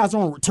 All these guys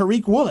are on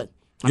Tariq Woolen.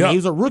 I mean, he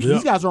was a rookie.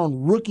 These guys are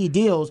on rookie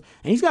deals,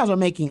 and these guys are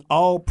making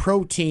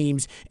all-pro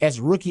teams as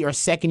rookie or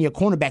second-year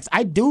cornerbacks.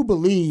 I do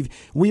believe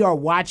we are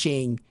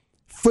watching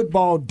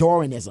football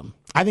Darwinism.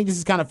 I think this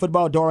is kind of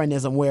football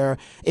Darwinism where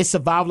it's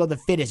survival of the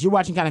fittest. You're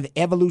watching kind of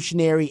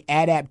evolutionary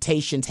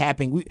adaptations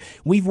happening.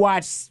 We've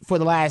watched for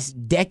the last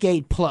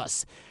decade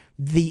plus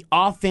the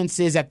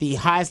offenses at the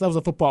highest levels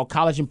of football,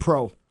 college and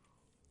pro,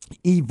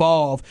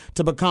 evolve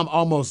to become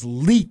almost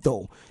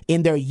lethal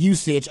in their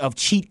usage of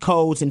cheat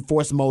codes and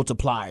force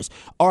multipliers,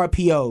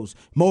 RPOs,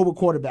 mobile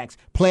quarterbacks,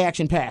 play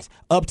action pass,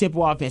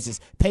 up-tempo offenses,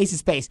 pace and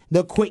space,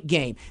 the quick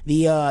game,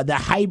 the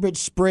hybrid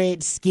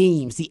spread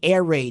schemes, the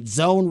air raid,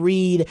 zone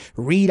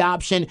read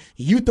option.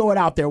 You throw it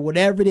out there,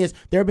 whatever it is.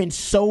 There have been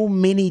so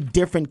many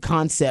different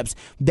concepts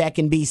that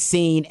can be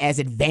seen as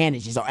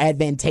advantages or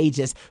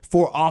advantageous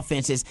for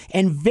offenses,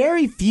 and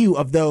very few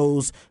of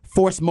those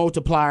force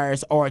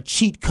multipliers or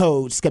cheat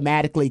codes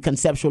schematically,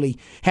 conceptually,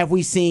 have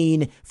we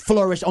seen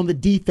flourish on the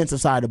defensive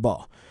side of the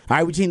ball. All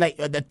right, we've seen like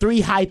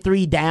the high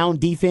three down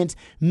defense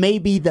may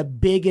be the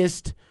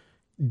biggest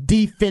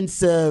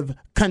defensive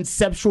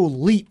conceptual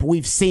leap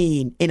we've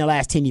seen in the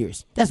last 10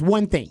 years. That's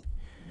one thing.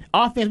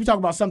 Offense, we talk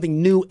about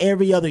something new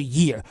every other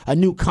year, a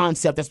new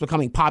concept that's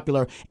becoming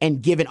popular and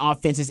giving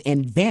offenses an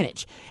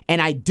advantage. And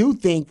I do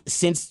think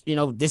since,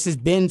 this has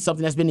been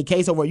something that's been the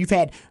case over, you've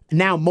had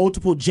now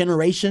multiple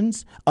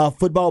generations of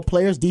football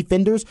players,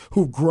 defenders,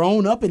 who've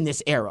grown up in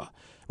this era.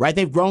 Right,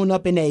 they've grown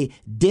up in a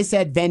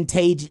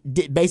disadvantaged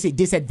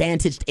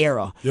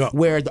era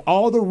where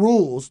all the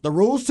rules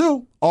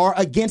too, are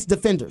against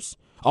defenders.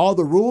 All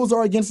the rules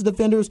are against the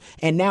defenders,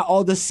 and now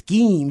all the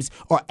schemes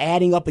are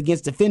adding up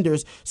against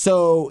defenders.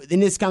 So in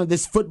this kind of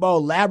this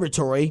football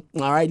laboratory,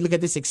 all right, look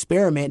at this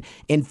experiment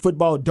in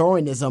football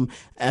Darwinism,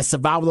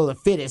 survival of the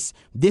fittest.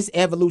 This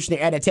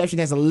evolutionary adaptation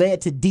has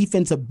led to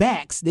defensive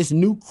backs, this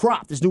new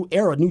crop, this new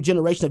era, new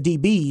generation of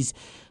DBs.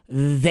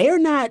 They're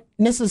not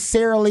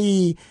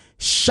necessarily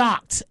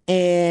shocked,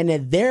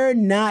 and they're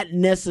not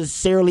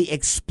necessarily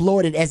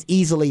exploited as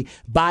easily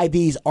by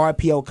these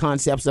RPO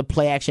concepts, the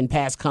play action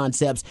pass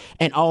concepts,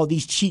 and all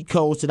these cheat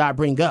codes that I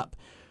bring up.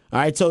 All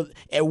right, so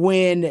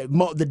when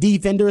the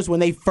defenders,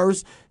 when they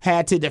first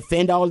had to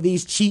defend all of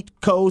these cheat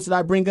codes that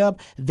I bring up,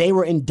 they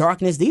were in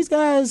darkness. These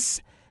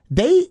guys,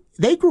 they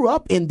grew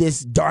up in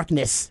this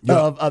darkness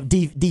of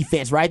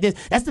defense, right?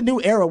 That's the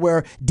new era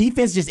where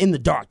defense is just in the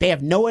dark. They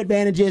have no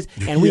advantages,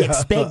 and we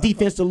expect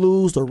defense to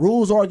lose. The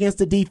rules are against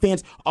the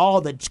defense.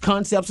 All the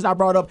concepts that I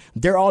brought up,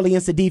 they're all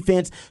against the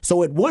defense.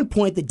 So at one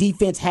point, the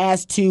defense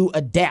has to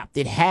adapt.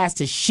 It has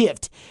to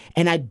shift.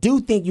 And I do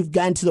think you've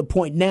gotten to the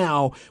point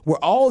now where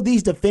all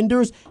these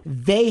defenders,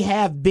 they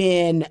have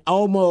been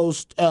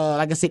almost,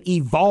 like I said,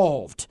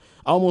 evolved,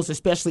 almost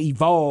especially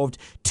evolved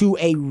to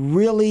a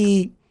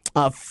really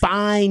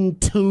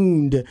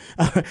fine-tuned in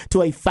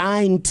a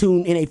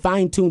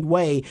fine-tuned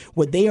way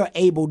where they are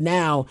able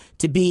now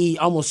to be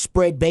almost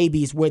spread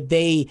babies, where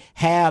they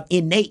have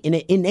in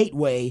an innate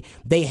way,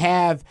 they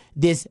have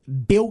this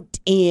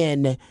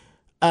built-in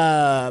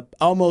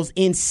almost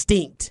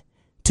instinct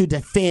to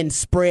defend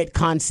spread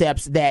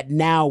concepts that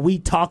now we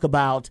talk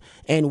about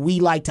and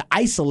we like to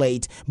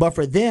isolate, but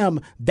for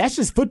them, that's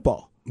just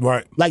football.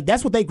 Right. Like,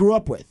 that's what they grew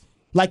up with.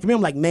 Like, for me,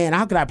 I'm like, man,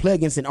 how could I play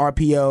against an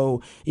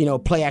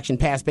RPO, play action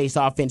pass-based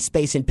offense,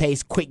 space and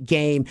pace, quick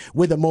game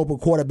with a mobile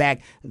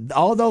quarterback?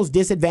 All those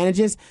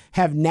disadvantages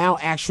have now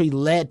actually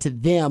led to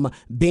them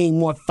being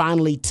more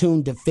finely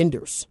tuned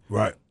defenders.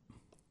 Right.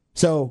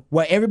 So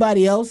while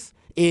everybody else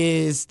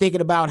is thinking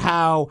about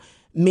how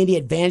many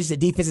advantages the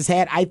defense has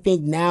had, I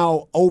think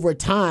now over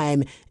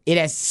time it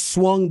has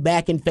swung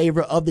back in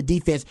favor of the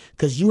defense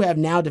because you have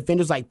now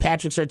defenders like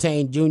Patrick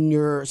Surtain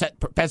Jr.,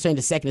 Patrick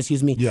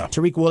Surtain II,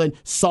 Tariq Woolen,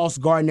 Sauce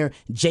Gardner,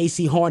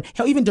 J.C. Horn,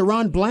 hell, even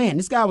Deron Bland.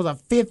 This guy was a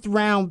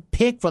 5th-round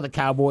pick for the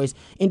Cowboys.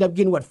 Ended up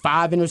getting,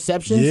 5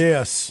 interceptions?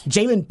 Yes.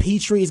 Jalen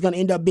Petrie is going to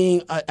end up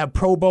being a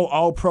Pro Bowl,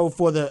 All-Pro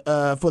for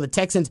the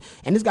Texans.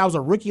 And this guy was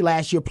a rookie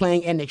last year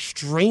playing at an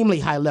extremely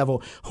high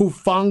level.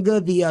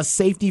 Hufanga, the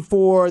safety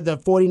for the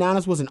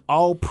 49ers, was an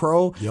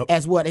All-Pro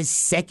as his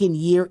second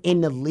year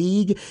in the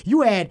league.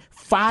 You had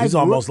 5. He's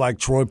almost like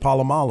Troy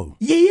Polamalu.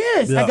 Yeah, he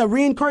is. Like a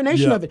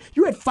reincarnation of it.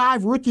 You had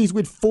 5 rookies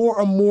with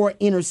 4 or more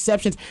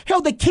interceptions.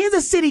 Hell, the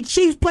Kansas City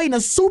Chiefs played in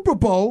a Super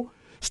Bowl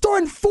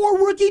starting 4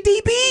 rookie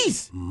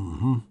DBs.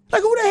 Mm-hmm.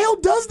 Like, who the hell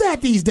does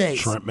that these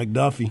days? Trent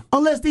McDuffie.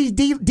 Unless these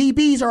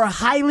DBs are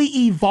highly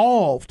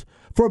evolved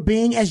for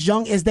being as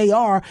young as they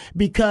are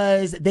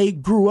because they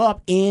grew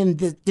up in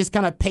this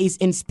kind of pace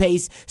and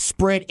space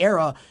spread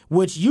era,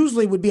 which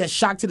usually would be a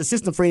shock to the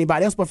system for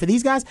anybody else. But for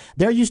these guys,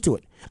 they're used to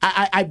it.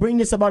 I bring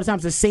this up all the time.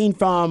 It's a scene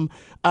from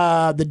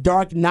The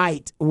Dark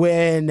Knight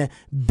when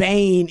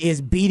Bane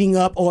is beating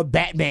up on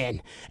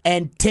Batman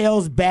and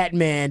tells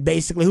Batman,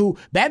 basically,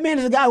 Batman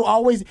is a guy who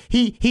always,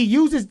 he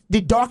uses the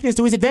darkness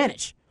to his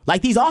advantage.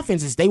 Like these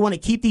offenses, they want to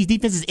keep these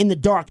defenses in the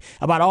dark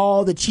about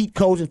all the cheat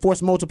codes and force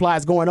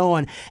multipliers going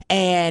on.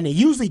 And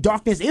usually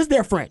darkness is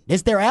their friend.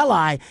 It's their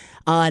ally.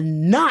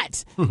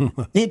 Not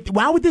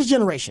with this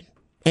generation.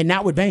 And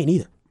not with Bane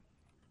either.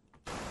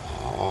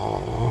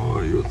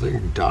 Oh, you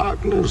think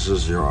darkness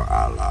is your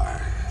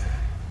ally?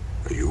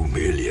 You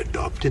merely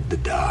adopted the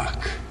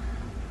dark.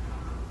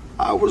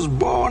 I was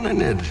born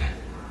in it.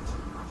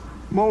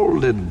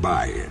 Molded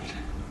by it.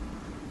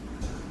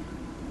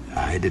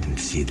 I didn't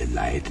see the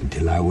light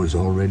until I was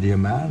already a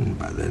man.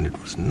 By then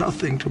it was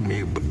nothing to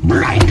me but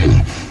blinding.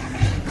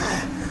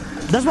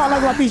 That's what I like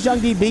about these young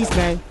DBs,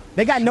 man.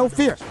 They got no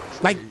fear.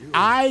 Like,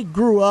 I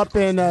grew up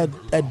in a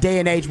day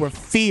and age where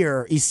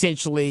fear,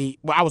 essentially,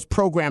 I was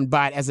programmed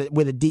by it as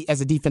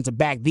a defensive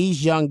back.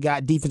 These young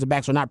defensive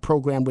backs are not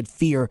programmed with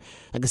fear.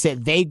 Like I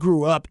said, they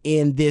grew up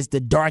in the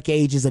dark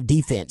ages of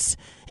defense.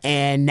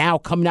 And now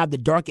coming out of the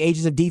dark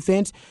ages of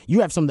defense,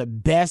 you have some of the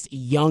best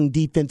young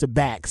defensive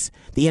backs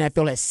the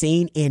NFL has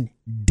seen in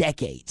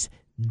decades.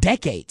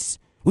 Decades.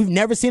 We've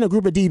never seen a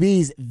group of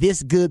DBs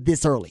this good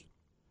this early.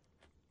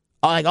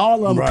 Like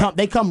all of them,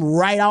 they come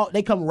right out.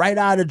 They come right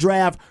out of the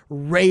draft,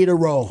 ready to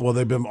roll. Well,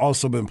 they've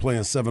also been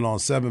playing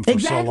 7-on-7 for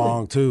so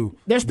long too.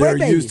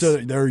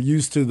 They're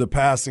used to the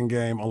passing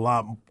game a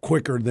lot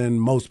quicker than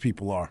most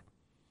people are.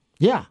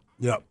 Yeah.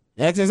 Yep.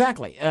 That's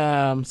exactly.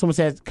 Someone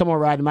says, come on,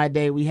 Rod, in my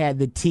day, we had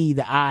the T,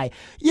 the I.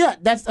 Yeah,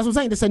 that's what I'm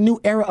saying. It's a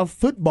new era of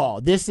football.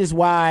 This is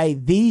why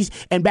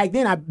and back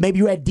then, maybe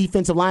you had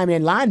defensive linemen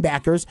and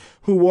linebackers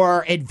who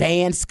were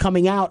advanced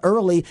coming out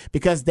early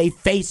because they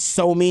faced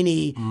so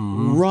many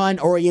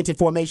run-oriented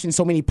formations,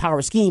 so many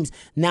power schemes.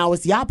 Now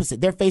it's the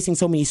opposite. They're facing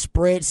so many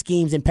spread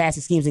schemes and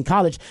passing schemes in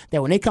college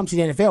that when they come to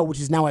the NFL,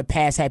 which is now a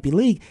pass-happy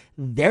league,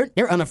 they're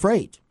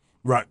unafraid.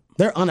 Right.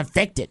 They're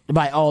unaffected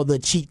by all the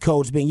cheat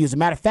codes being used. As a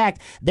matter of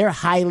fact, their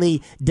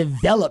highly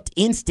developed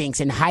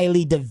instincts and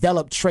highly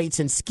developed traits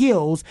and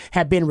skills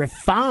have been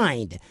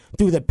refined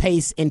through the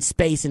pace and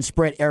space and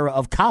spread era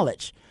of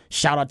college.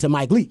 Shout out to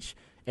Mike Leach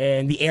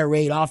and the air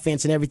raid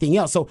offense and everything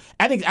else. So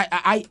I think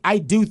I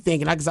do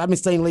think, and like I've been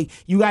saying, Lee,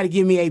 you got to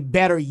give me a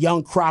better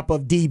young crop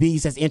of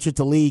DBs that's entered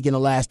the league in the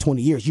last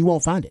 20 years. You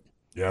won't find it.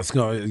 Yeah, it's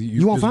going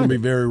to be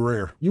very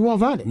rare. You won't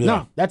find it. Yeah.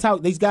 No, that's how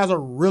these guys are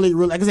really,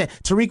 really, like I said,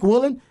 Tariq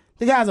Woolen,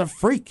 the guy's a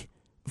freak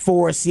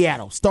for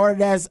Seattle.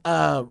 Started as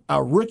a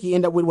rookie,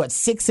 ended up with,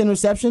 6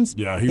 interceptions?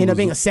 Yeah. Ended up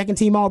being a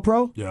second-team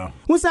All-Pro? Yeah.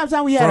 When's the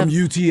time we had From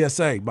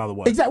UTSA, by the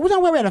way. Exactly. When's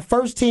the time we had a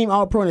first-team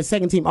All-Pro and a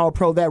second-team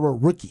All-Pro that were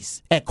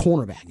rookies at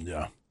cornerback?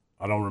 Yeah.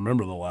 I don't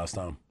remember the last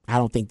time. I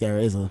don't think there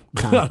is a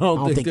time. I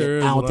don't think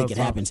it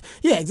happens.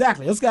 Yeah,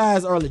 exactly. Those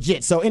guys are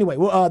legit. So anyway,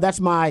 that's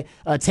my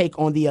take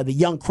on the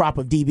young crop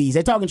of DBs.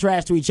 They're talking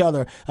trash to each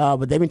other,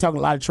 but they've been talking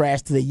a lot of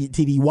trash to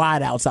the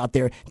wideouts out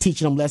there,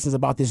 teaching them lessons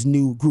about this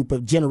new group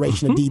of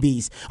generation of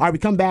DBs. All right, we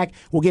come back.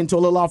 We'll get into a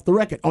little off the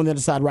record on the other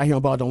side right here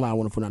on Ball Don't Lie,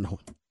 104.9 The Horn.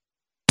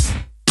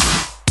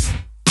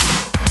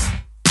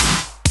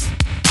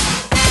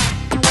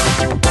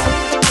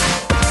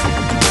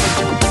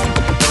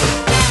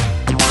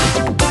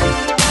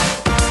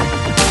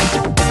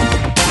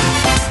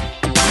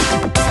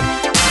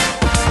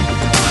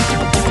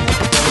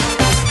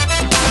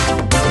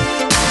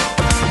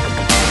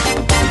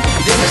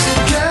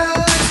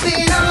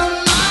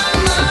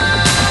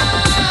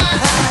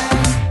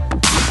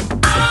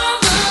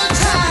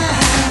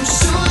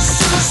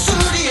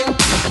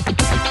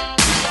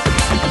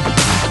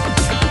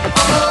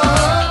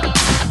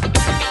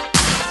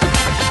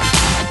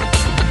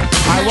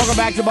 Welcome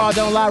back to Ball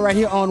Don't Lie right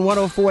here on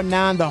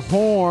 104.9 The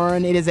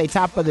Horn. It is a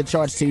Top of the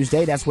Charts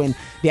Tuesday. That's when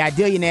the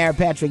Idillionaire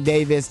Patrick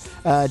Davis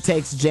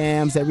takes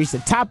jams that reach the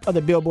top of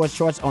the Billboard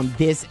charts on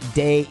this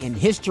day in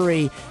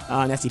history.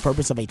 That's the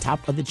purpose of a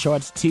Top of the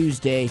Charts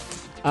Tuesday.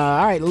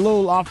 All right, a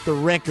little off the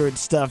record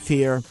stuff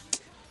here.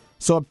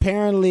 So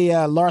apparently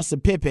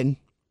Larsa Pippen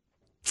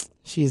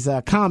She's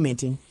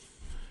commenting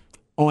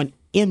on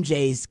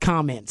MJ's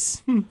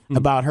comments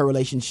about her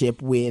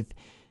relationship with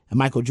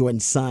Michael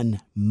Jordan's son,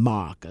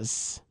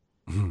 Marcus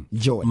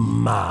Jordan.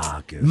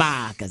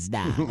 Marcus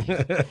Down.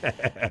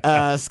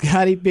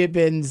 Scottie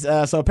Pippen's.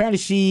 So apparently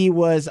she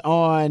was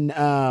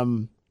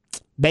on.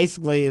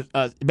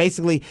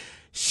 Basically,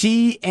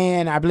 she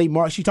and I believe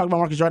she talked about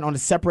Marcus Jordan on the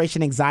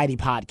Separation Anxiety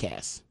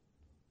podcast,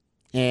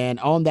 and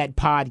on that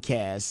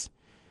podcast,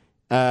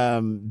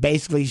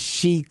 basically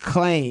she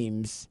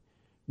claims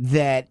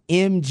that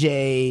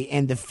MJ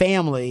and the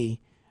family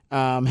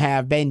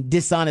have been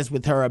dishonest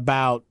with her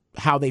about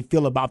how they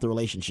feel about the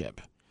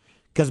relationship.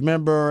 Because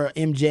remember,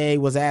 MJ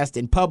was asked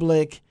in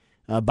public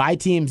by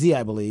TMZ,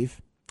 I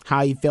believe,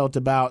 how he felt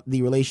about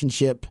the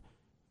relationship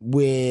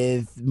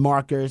with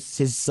Marcus,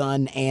 his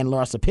son, and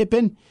Larsa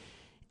Pippen.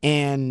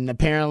 And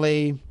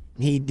apparently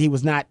he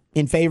was not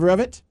in favor of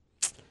it.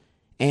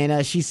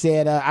 And she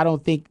said, I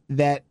don't think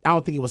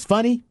it was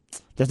funny.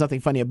 There's nothing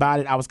funny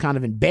about it. I was kind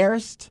of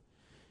embarrassed.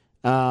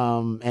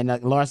 And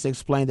Larsa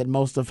explained that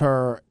most of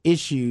her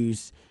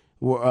issues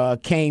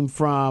came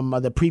from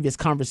the previous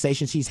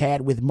conversations she's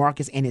had with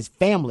Marcus and his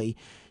family.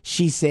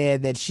 She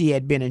said that she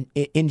had been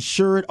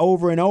insured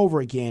over and over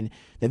again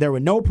that there were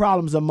no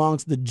problems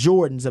amongst the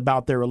Jordans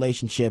about their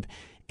relationship,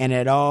 and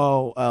it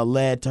all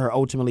led to her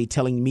ultimately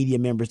telling media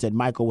members that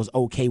Michael was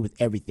okay with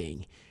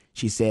everything.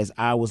 She says,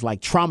 I was like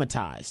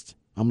traumatized.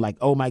 I'm like,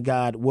 oh my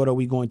God, what are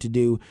we going to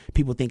do?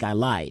 People think I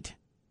lied.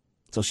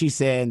 So she's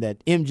saying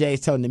that MJ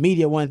is telling the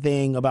media one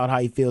thing about how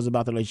he feels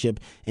about the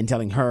relationship and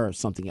telling her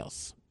something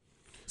else.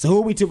 So who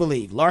are we to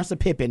believe, Larsa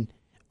Pippen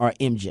or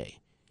MJ?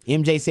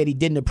 MJ said he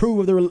didn't approve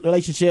of the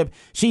relationship.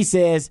 She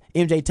says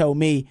MJ told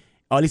me,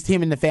 or at least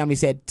him and the family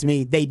said to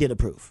me, they did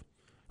approve.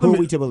 Who are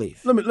we to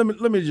believe?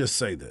 Let me just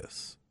say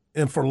this,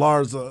 and for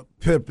Larsa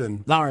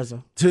Pippen,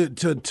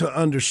 to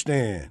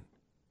understand,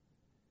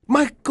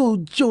 Michael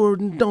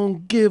Jordan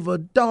don't give a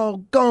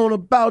doggone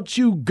about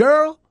you,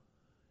 girl.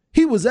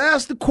 He was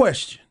asked the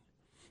question,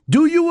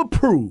 do you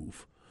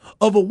approve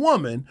of a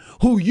woman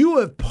who you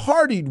have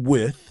partied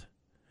with,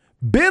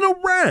 been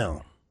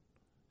around,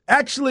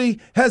 actually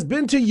has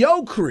been to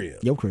your crib?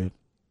 Your crib.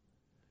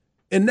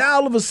 And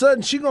now all of a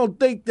sudden she going to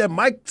think that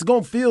Mike's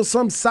going to feel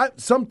some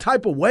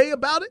type of way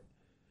about it?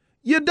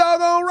 You're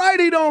doggone right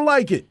he don't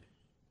like it.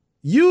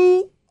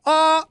 You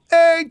are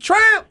a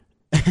tramp.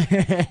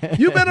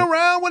 You've been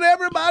around with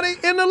everybody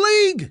in the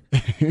league.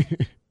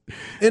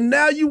 And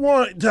now you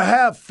want to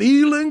have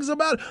feelings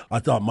about it? I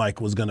thought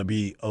Mike was going to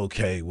be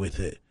okay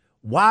with it.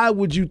 Why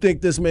would you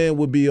think this man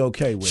would be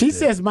okay with it? She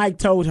says Mike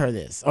told her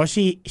this, or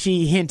she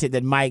hinted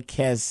that Mike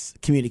has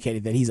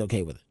communicated that he's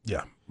okay with it.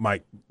 Yeah,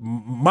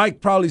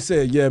 Mike probably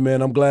said, yeah,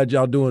 man, I'm glad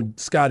y'all doing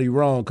Scottie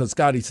wrong because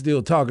Scottie's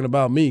still talking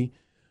about me.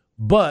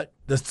 But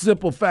the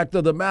simple fact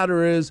of the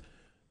matter is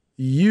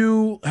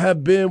you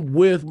have been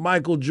with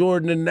Michael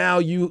Jordan, and now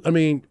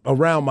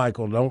around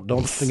Michael.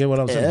 Don't forget what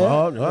I'm saying.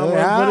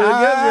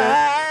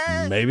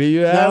 Maybe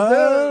you have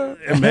to.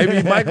 And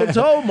maybe Michael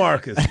told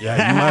Marcus.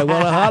 Yeah, you might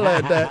want to holler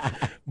at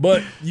that.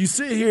 But you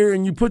sit here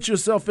and you put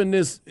yourself in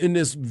this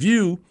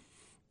view,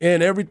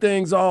 and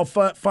everything's all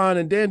fine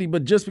and dandy.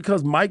 But just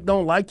because Mike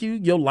don't like you,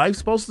 your life's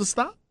supposed to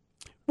stop?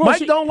 Well,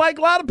 Mike don't like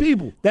a lot of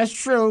people. That's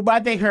true, but I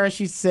think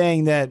she's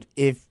saying that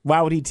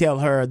why would he tell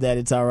her that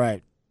it's all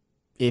right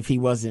if he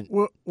wasn't?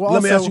 Well,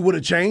 let me ask you, would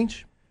it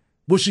change?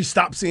 Would she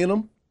stop seeing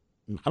him?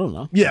 I don't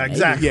know. Yeah,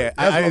 exactly.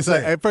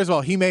 Yeah, first of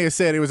all, he may have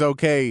said it was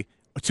okay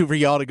for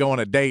y'all to go on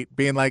a date,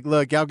 being like,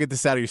 look, y'all get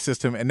this out of your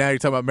system, and now you're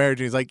talking about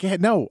marriage, and he's like, yeah,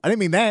 no, I didn't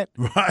mean that.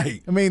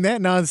 Right. I mean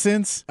that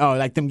nonsense. Oh,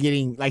 like them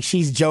getting, like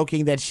she's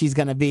joking that she's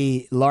going to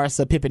be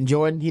Larsa Pippen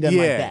Jordan? He doesn't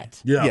like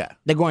that. Yeah.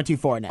 They're going too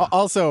far now.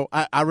 Also,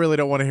 I really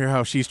don't want to hear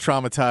how she's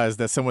traumatized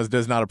that someone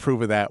does not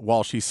approve of that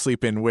while she's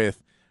sleeping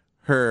with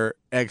her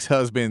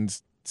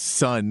ex-husband's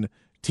son,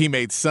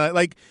 teammate's son.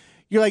 Like,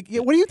 you're like,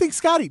 yeah, what do you think,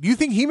 Scottie? Do you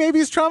think he maybe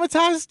is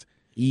traumatized?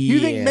 Yeah. You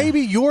think maybe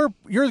you're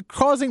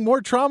causing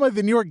more trauma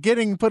than you're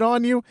getting put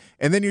on you,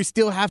 and then you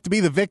still have to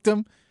be the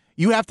victim?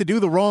 You have to do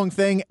the wrong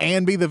thing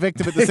and be the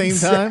victim at the same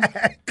time?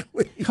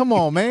 Come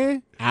on,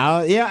 man.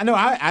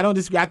 I don't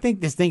disagree. I think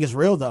this thing is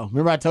real, though.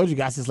 Remember I told you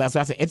guys this last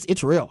week. I said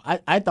it's real.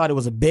 I thought it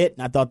was a bit,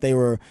 and I thought they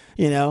were,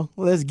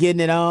 let's getting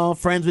it on,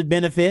 friends with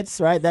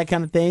benefits, right? That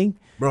kind of thing.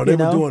 Bro, they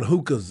were doing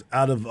hookahs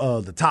out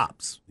of the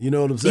tops. You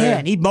know what I'm saying? Yeah,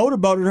 and he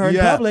motorboated her in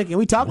public, and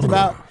we talked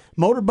about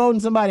motorboating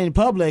somebody in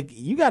public.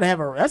 You got to have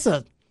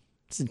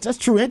that's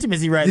true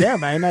intimacy right there,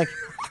 man. Like,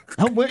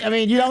 I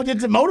mean, you don't get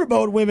to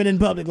motorboat women in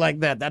public like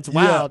that. That's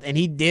wild. Yeah. And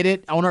he did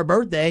it on her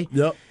birthday.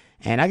 Yep.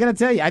 And I got to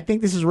tell you, I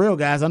think this is real,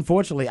 guys.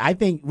 Unfortunately, I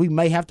think we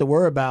may have to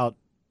worry about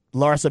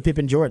Larsa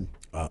Pippen Jordan.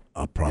 I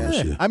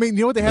promise you. I mean,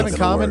 you know what they have in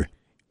common?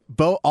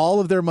 All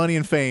of their money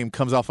and fame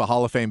comes off a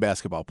Hall of Fame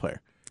basketball player.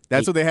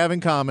 That's what they have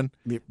in common.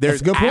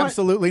 There's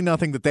absolutely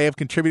nothing that they have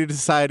contributed to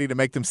society to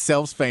make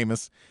themselves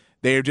famous.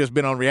 They've just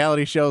been on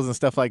reality shows and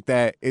stuff like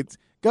that. It's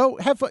go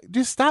have fun.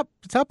 Just stop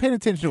paying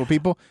attention to them,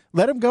 people.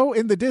 Let them go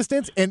in the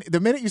distance, and the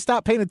minute you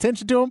stop paying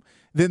attention to them,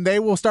 then they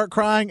will start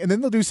crying, and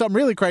then they'll do something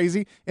really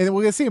crazy, and then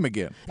we're gonna see them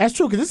again. That's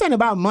true, because this ain't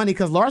about money.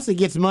 Because Larsa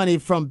gets money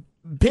from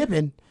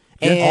Pippen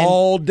and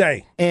all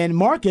day, and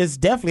Marcus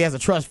definitely has a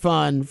trust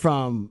fund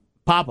from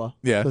Papa.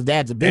 Yeah, because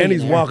Dad's a billionaire.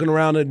 And he's walking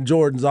around in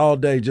Jordans all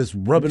day, just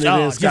rubbing it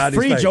in Scotty's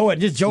free face. Jordan,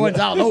 just Jordans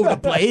all over the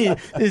place.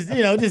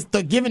 Just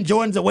giving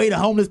Jordans away to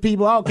homeless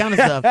people, all kind of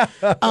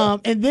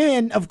stuff. And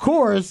then, of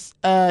course,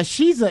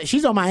 she's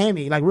on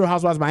Miami, like Real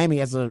Housewives of Miami,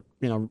 as a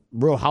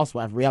Real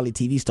Housewife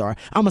reality TV star.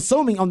 I'm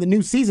assuming on the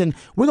new season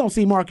we're gonna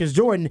see Marcus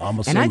Jordan,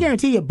 and I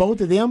guarantee you, both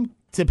of them,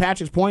 to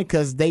Patrick's point,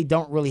 because they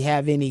don't really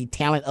have any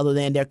talent other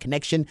than their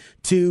connection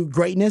to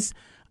greatness.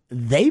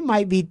 They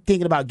might be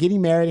thinking about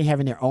getting married and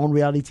having their own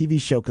reality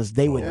TV show, because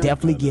they would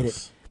definitely get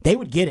it. They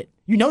would get it.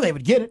 They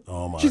would get it.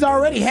 Oh my She's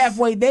already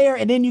halfway there,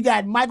 and then you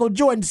got Michael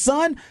Jordan's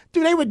son.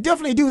 Dude, they would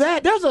definitely do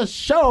that. There's a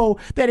show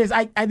that is,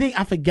 I think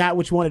I forgot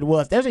which one it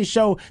was. There's a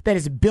show that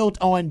is built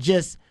on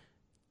just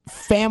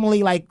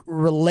family, like,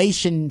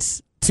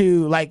 relations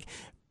to, like,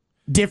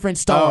 different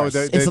stars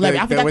and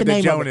celebrities. I forgot the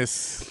name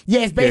Jonas. of it.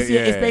 Yeah, it's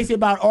basically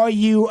about are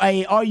you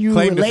Claim to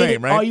related?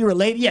 fame, right? Are you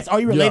related? Yes, are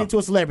you related to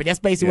a celebrity? That's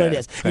basically what it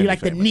is. Are you like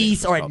the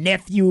niece or a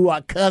nephew or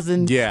a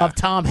cousin of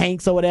Tom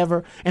Hanks or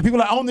whatever? And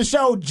people are on the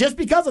show just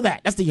because of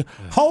that. That's the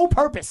whole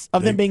purpose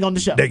of them being on the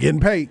show. They're getting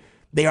paid.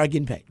 They are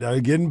getting paid. They're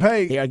getting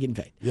paid. They are getting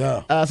paid.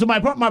 Yeah. So my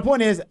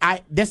point is,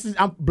 Black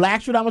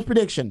Stradamus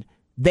prediction.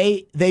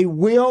 They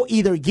will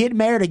either get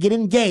married or get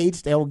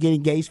engaged. They will get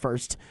engaged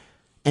first,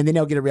 and then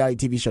they'll get a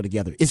reality TV show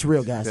together. It's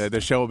real, guys.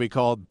 The show will be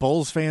called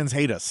Bulls Fans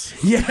Hate Us.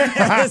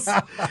 Yes.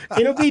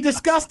 It'll be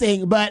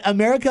disgusting, but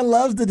America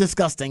loves the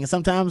disgusting, and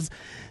sometimes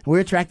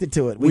we're attracted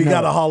to it. We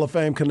got a Hall of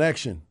Fame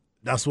connection.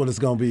 That's what it's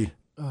going to be.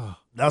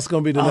 That's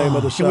going to be the name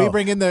of the show. Can we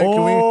bring in the...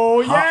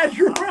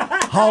 You're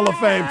right. Hall of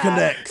Fame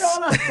Connects.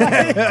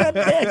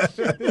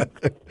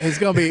 It's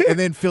going to be... And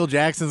then Phil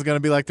Jackson's going to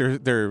be like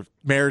their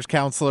marriage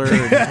counselor.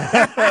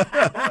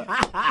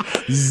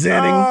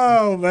 Zenning.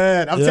 Oh,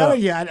 man. I'm telling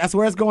you, that's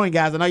where it's going,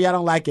 guys. I know y'all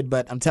don't like it,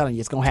 but I'm telling you,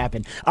 it's going to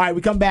happen. All right,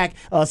 we come back.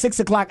 6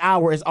 o'clock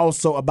hour is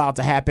also about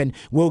to happen.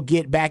 We'll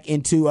get back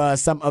into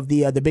some of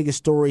the biggest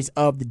stories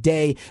of the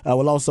day.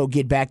 We'll also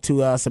get back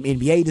to some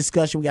NBA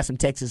discussion. We got some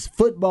Texas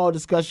football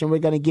discussion we're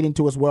going to get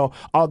into as well.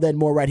 All that and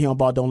more right here on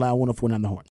Ball Don't Lie, 104.9 The Horn.